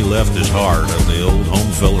buck and he left his heart. Of the old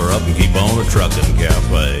home filler up and keep on a trucking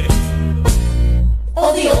cafe.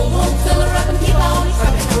 Oh, the old home filler up and keep on a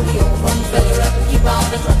trucking. Oh, the old home filler up and keep on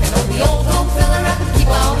a trucking. Oh, the old home filler up and keep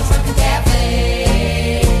on a trucking cafe.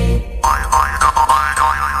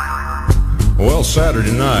 Well,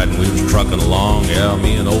 Saturday night, and we was trucking along. Yeah,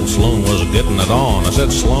 me and old Sloan was getting it on. I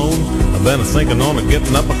said, Sloan, I've been thinking on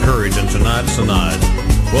getting up a courage, and tonight's the night.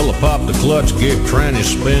 Well, I popped the clutch, gave tranny a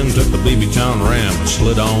spin, took the BB Town ramp, and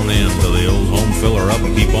slid on in to the old home filler up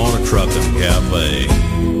and keep on a trucking cafe.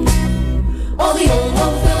 Oh, the old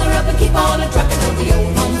home filler up and keep on a trucking. Oh, the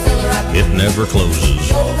old home filler up. It never closes.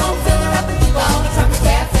 The old home filler up and keep on a trucking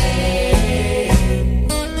cafe.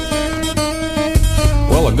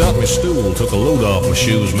 Well, I got my stool, took a load off my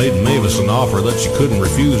shoes, made Mavis an offer that she couldn't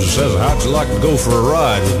refuse. It says, how'd you like to go for a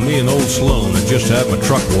ride with me and old Sloan and just had my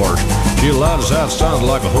truck washed? She allowed us out. It sounded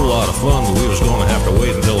like a whole lot of fun, but we was going to have to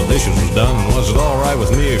wait until the dishes was done. And was it all right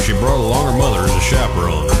with me if she brought along her mother as a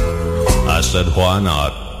chaperone? I said, why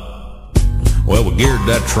not? Well, we geared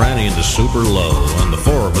that tranny into super low, and the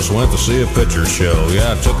 4 of us went to see a picture show.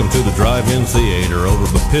 Yeah, I took him to the drive-in theater over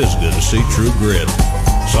by Pisgah to see True Grit.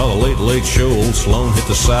 Saw the late show. Old Sloan hit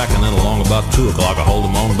the sack, and then along about 2 o'clock I hauled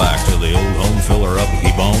him on back to the old home filler up and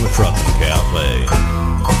keep on the trucking cafe.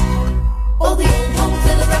 Oh, the old home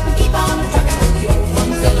filler up and keep on the trucking. Oh, the old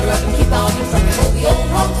home filler up and keep on the trucking. Oh, the old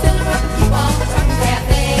home filler up and keep on the trucking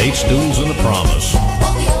cafe. 8 stools and a promise.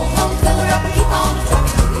 Oh, the old home filler up and keep on the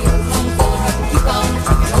trucking. Oh, the old home filler up and keep on the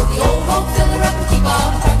trucking. Oh, the old home filler up and keep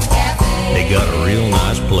on the trucking cafe. They got a real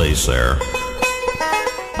nice place there.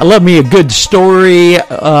 I love me a good story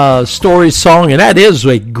song, and that is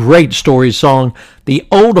a great story song. The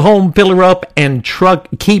Old Home Filler Up and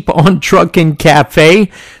Keep on Trucking Cafe.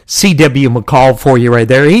 C.W. McCall for you right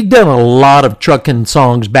there. He'd done a lot of trucking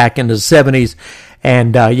songs back in the 70s,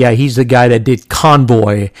 and yeah, he's the guy that did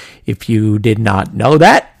Convoy, if you did not know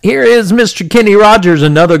that. Here is Mr. Kenny Rogers,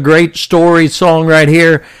 another great story song right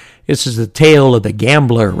here. This is the tale of the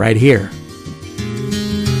gambler right here.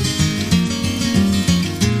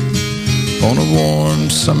 On a warm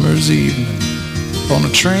summer's evening, on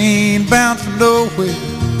a train bound for nowhere,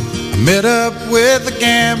 I met up with a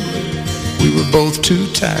gambler. We were both too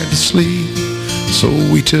tired to sleep, so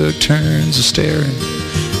we took turns of staring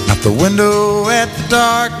out the window at the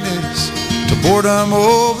darkness till boredom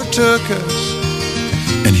overtook us,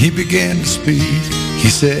 and he began to speak. He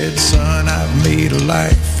said, son, I've made a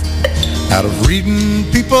life out of reading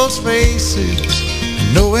people's faces,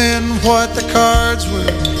 knowing what the cards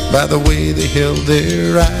were by the way they held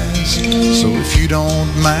their eyes. So if you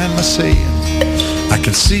don't mind my saying, I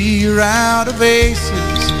can see you're out of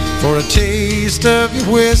aces. For a taste of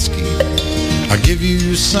your whiskey, I'll give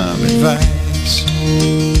you some advice.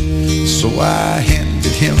 So I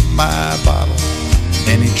handed him my bottle,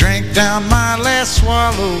 and he drank down my last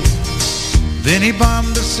swallow. Then he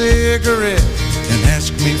bummed a cigarette and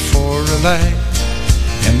asked me for a light,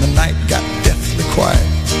 and the night got deathly quiet,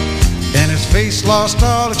 and his face lost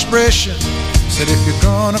all expression. Said, if you're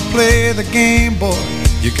gonna play the game, boy,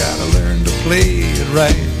 you gotta learn to play it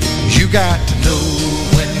right. You got to know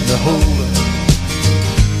when to hold up,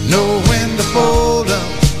 know when to fold up,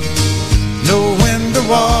 know when to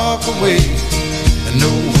walk away, and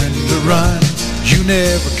know when to run. You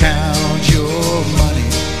never count your money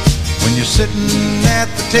when you're sitting at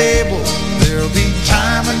the table. There'll be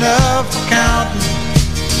time enough for counting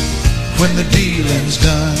when the dealing's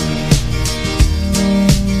done.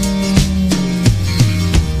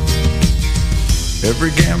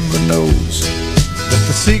 Every gambler knows But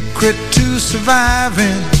the secret to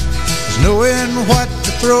surviving is knowing what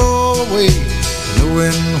to throw away,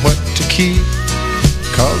 knowing what to keep.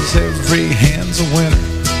 'Cause every hand's a winner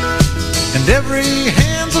and every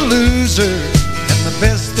hand's a loser, and the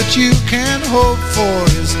best that you can hope for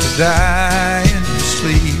is to die in your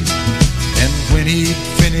sleep. And when he'd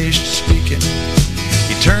finished speaking,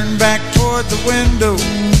 he turned back toward the window,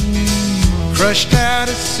 crushed out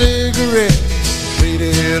a cigarette,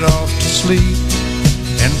 faded off to sleep.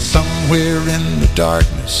 And somewhere in the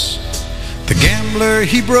darkness, the gambler,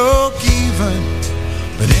 he broke even.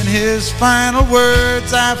 But in his final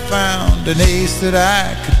words, I found an ace that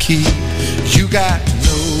I could keep. You got to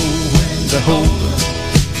know when to hold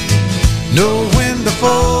 'em, know when to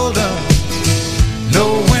fold 'em,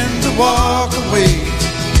 know when to walk away,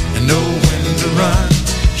 and know when to run.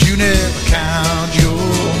 You never count your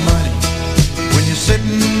money. When you're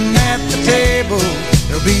sitting at the table,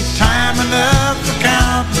 there'll be time enough for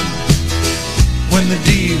counting. When the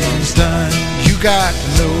dealing's done, you got to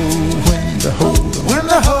know when to hold 'em, when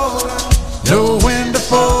to hold 'em, know when to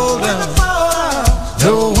fold 'em,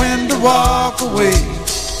 know when to walk away,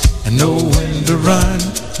 and know when to run.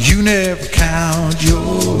 You never count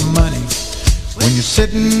your money. When you're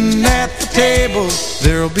sitting at the table,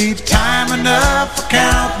 there'll be time enough for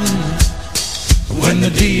counting. When the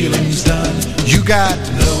dealing's done, you got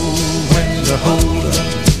to know when to hold 'em,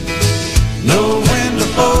 know when to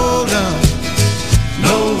fold 'em,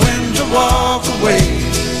 know when to walk away,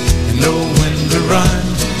 and know when to run.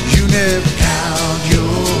 You never count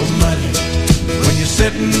your money. When you're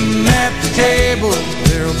sitting at the table,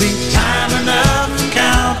 there'll be time enough for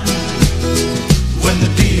counting. When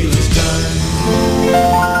the deal is done.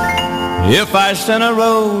 If I sent a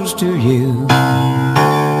rose to you,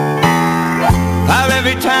 how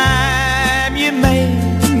every time you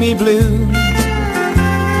make me blue,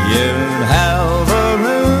 you'll have a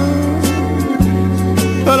room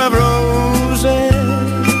full of roses.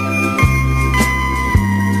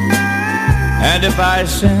 And if I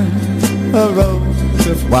sent a rose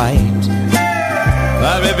of white,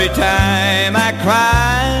 how every time I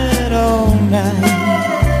cried all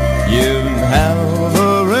night, you'll have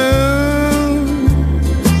a room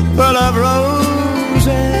full of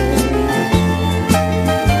roses.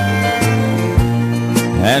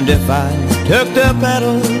 And if I took the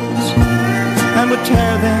petals and would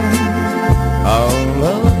tear them all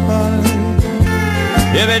apart,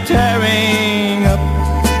 you'd be tearing up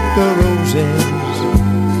the roses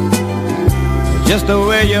just the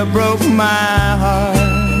way you broke my heart.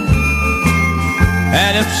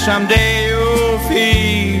 And if someday you're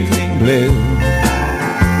feeling blue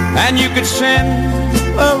and you could send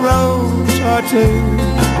a rose or two,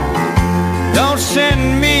 don't send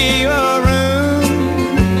me a room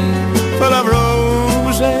full of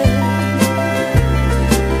roses.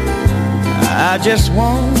 I just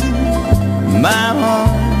want my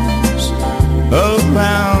arms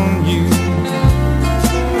around you.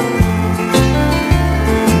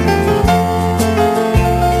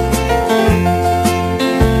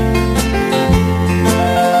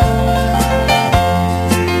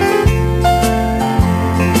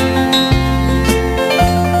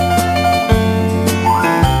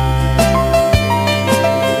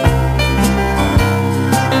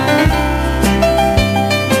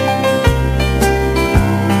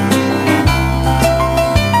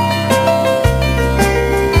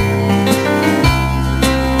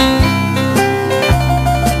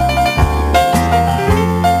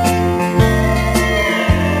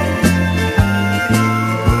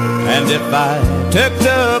 If I took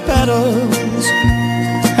the petals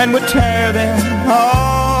and would tear them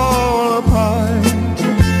all apart,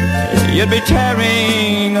 you'd be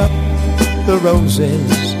tearing up the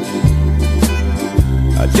roses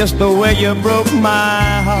just the way you broke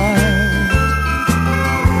my heart.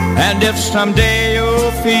 And if someday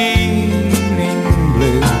you're feeling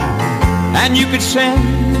blue and you could send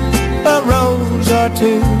a rose or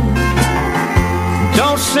two,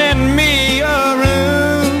 don't send me a room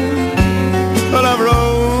full of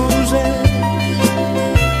roses.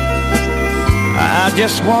 I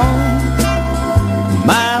just want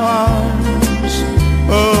my arms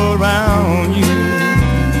around you.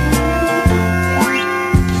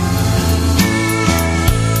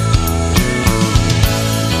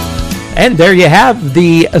 And there you have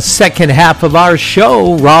the second half of our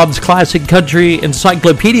show, Rob's Classic Country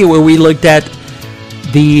Encyclopedia, where we looked at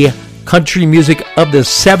the country music of the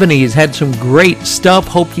 70s. Had some great stuff.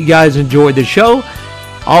 Hope you guys enjoyed the show.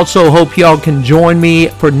 Also hope y'all can join me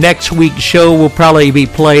for next week's show. We'll probably be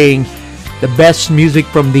playing the best music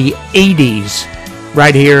from the 80s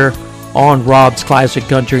right here on Rob's Classic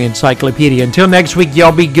Country Encyclopedia. Until next week,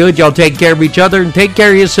 y'all be good. Y'all take care of each other and take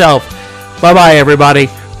care of yourself. Bye-bye, everybody.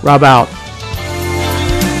 Rob out.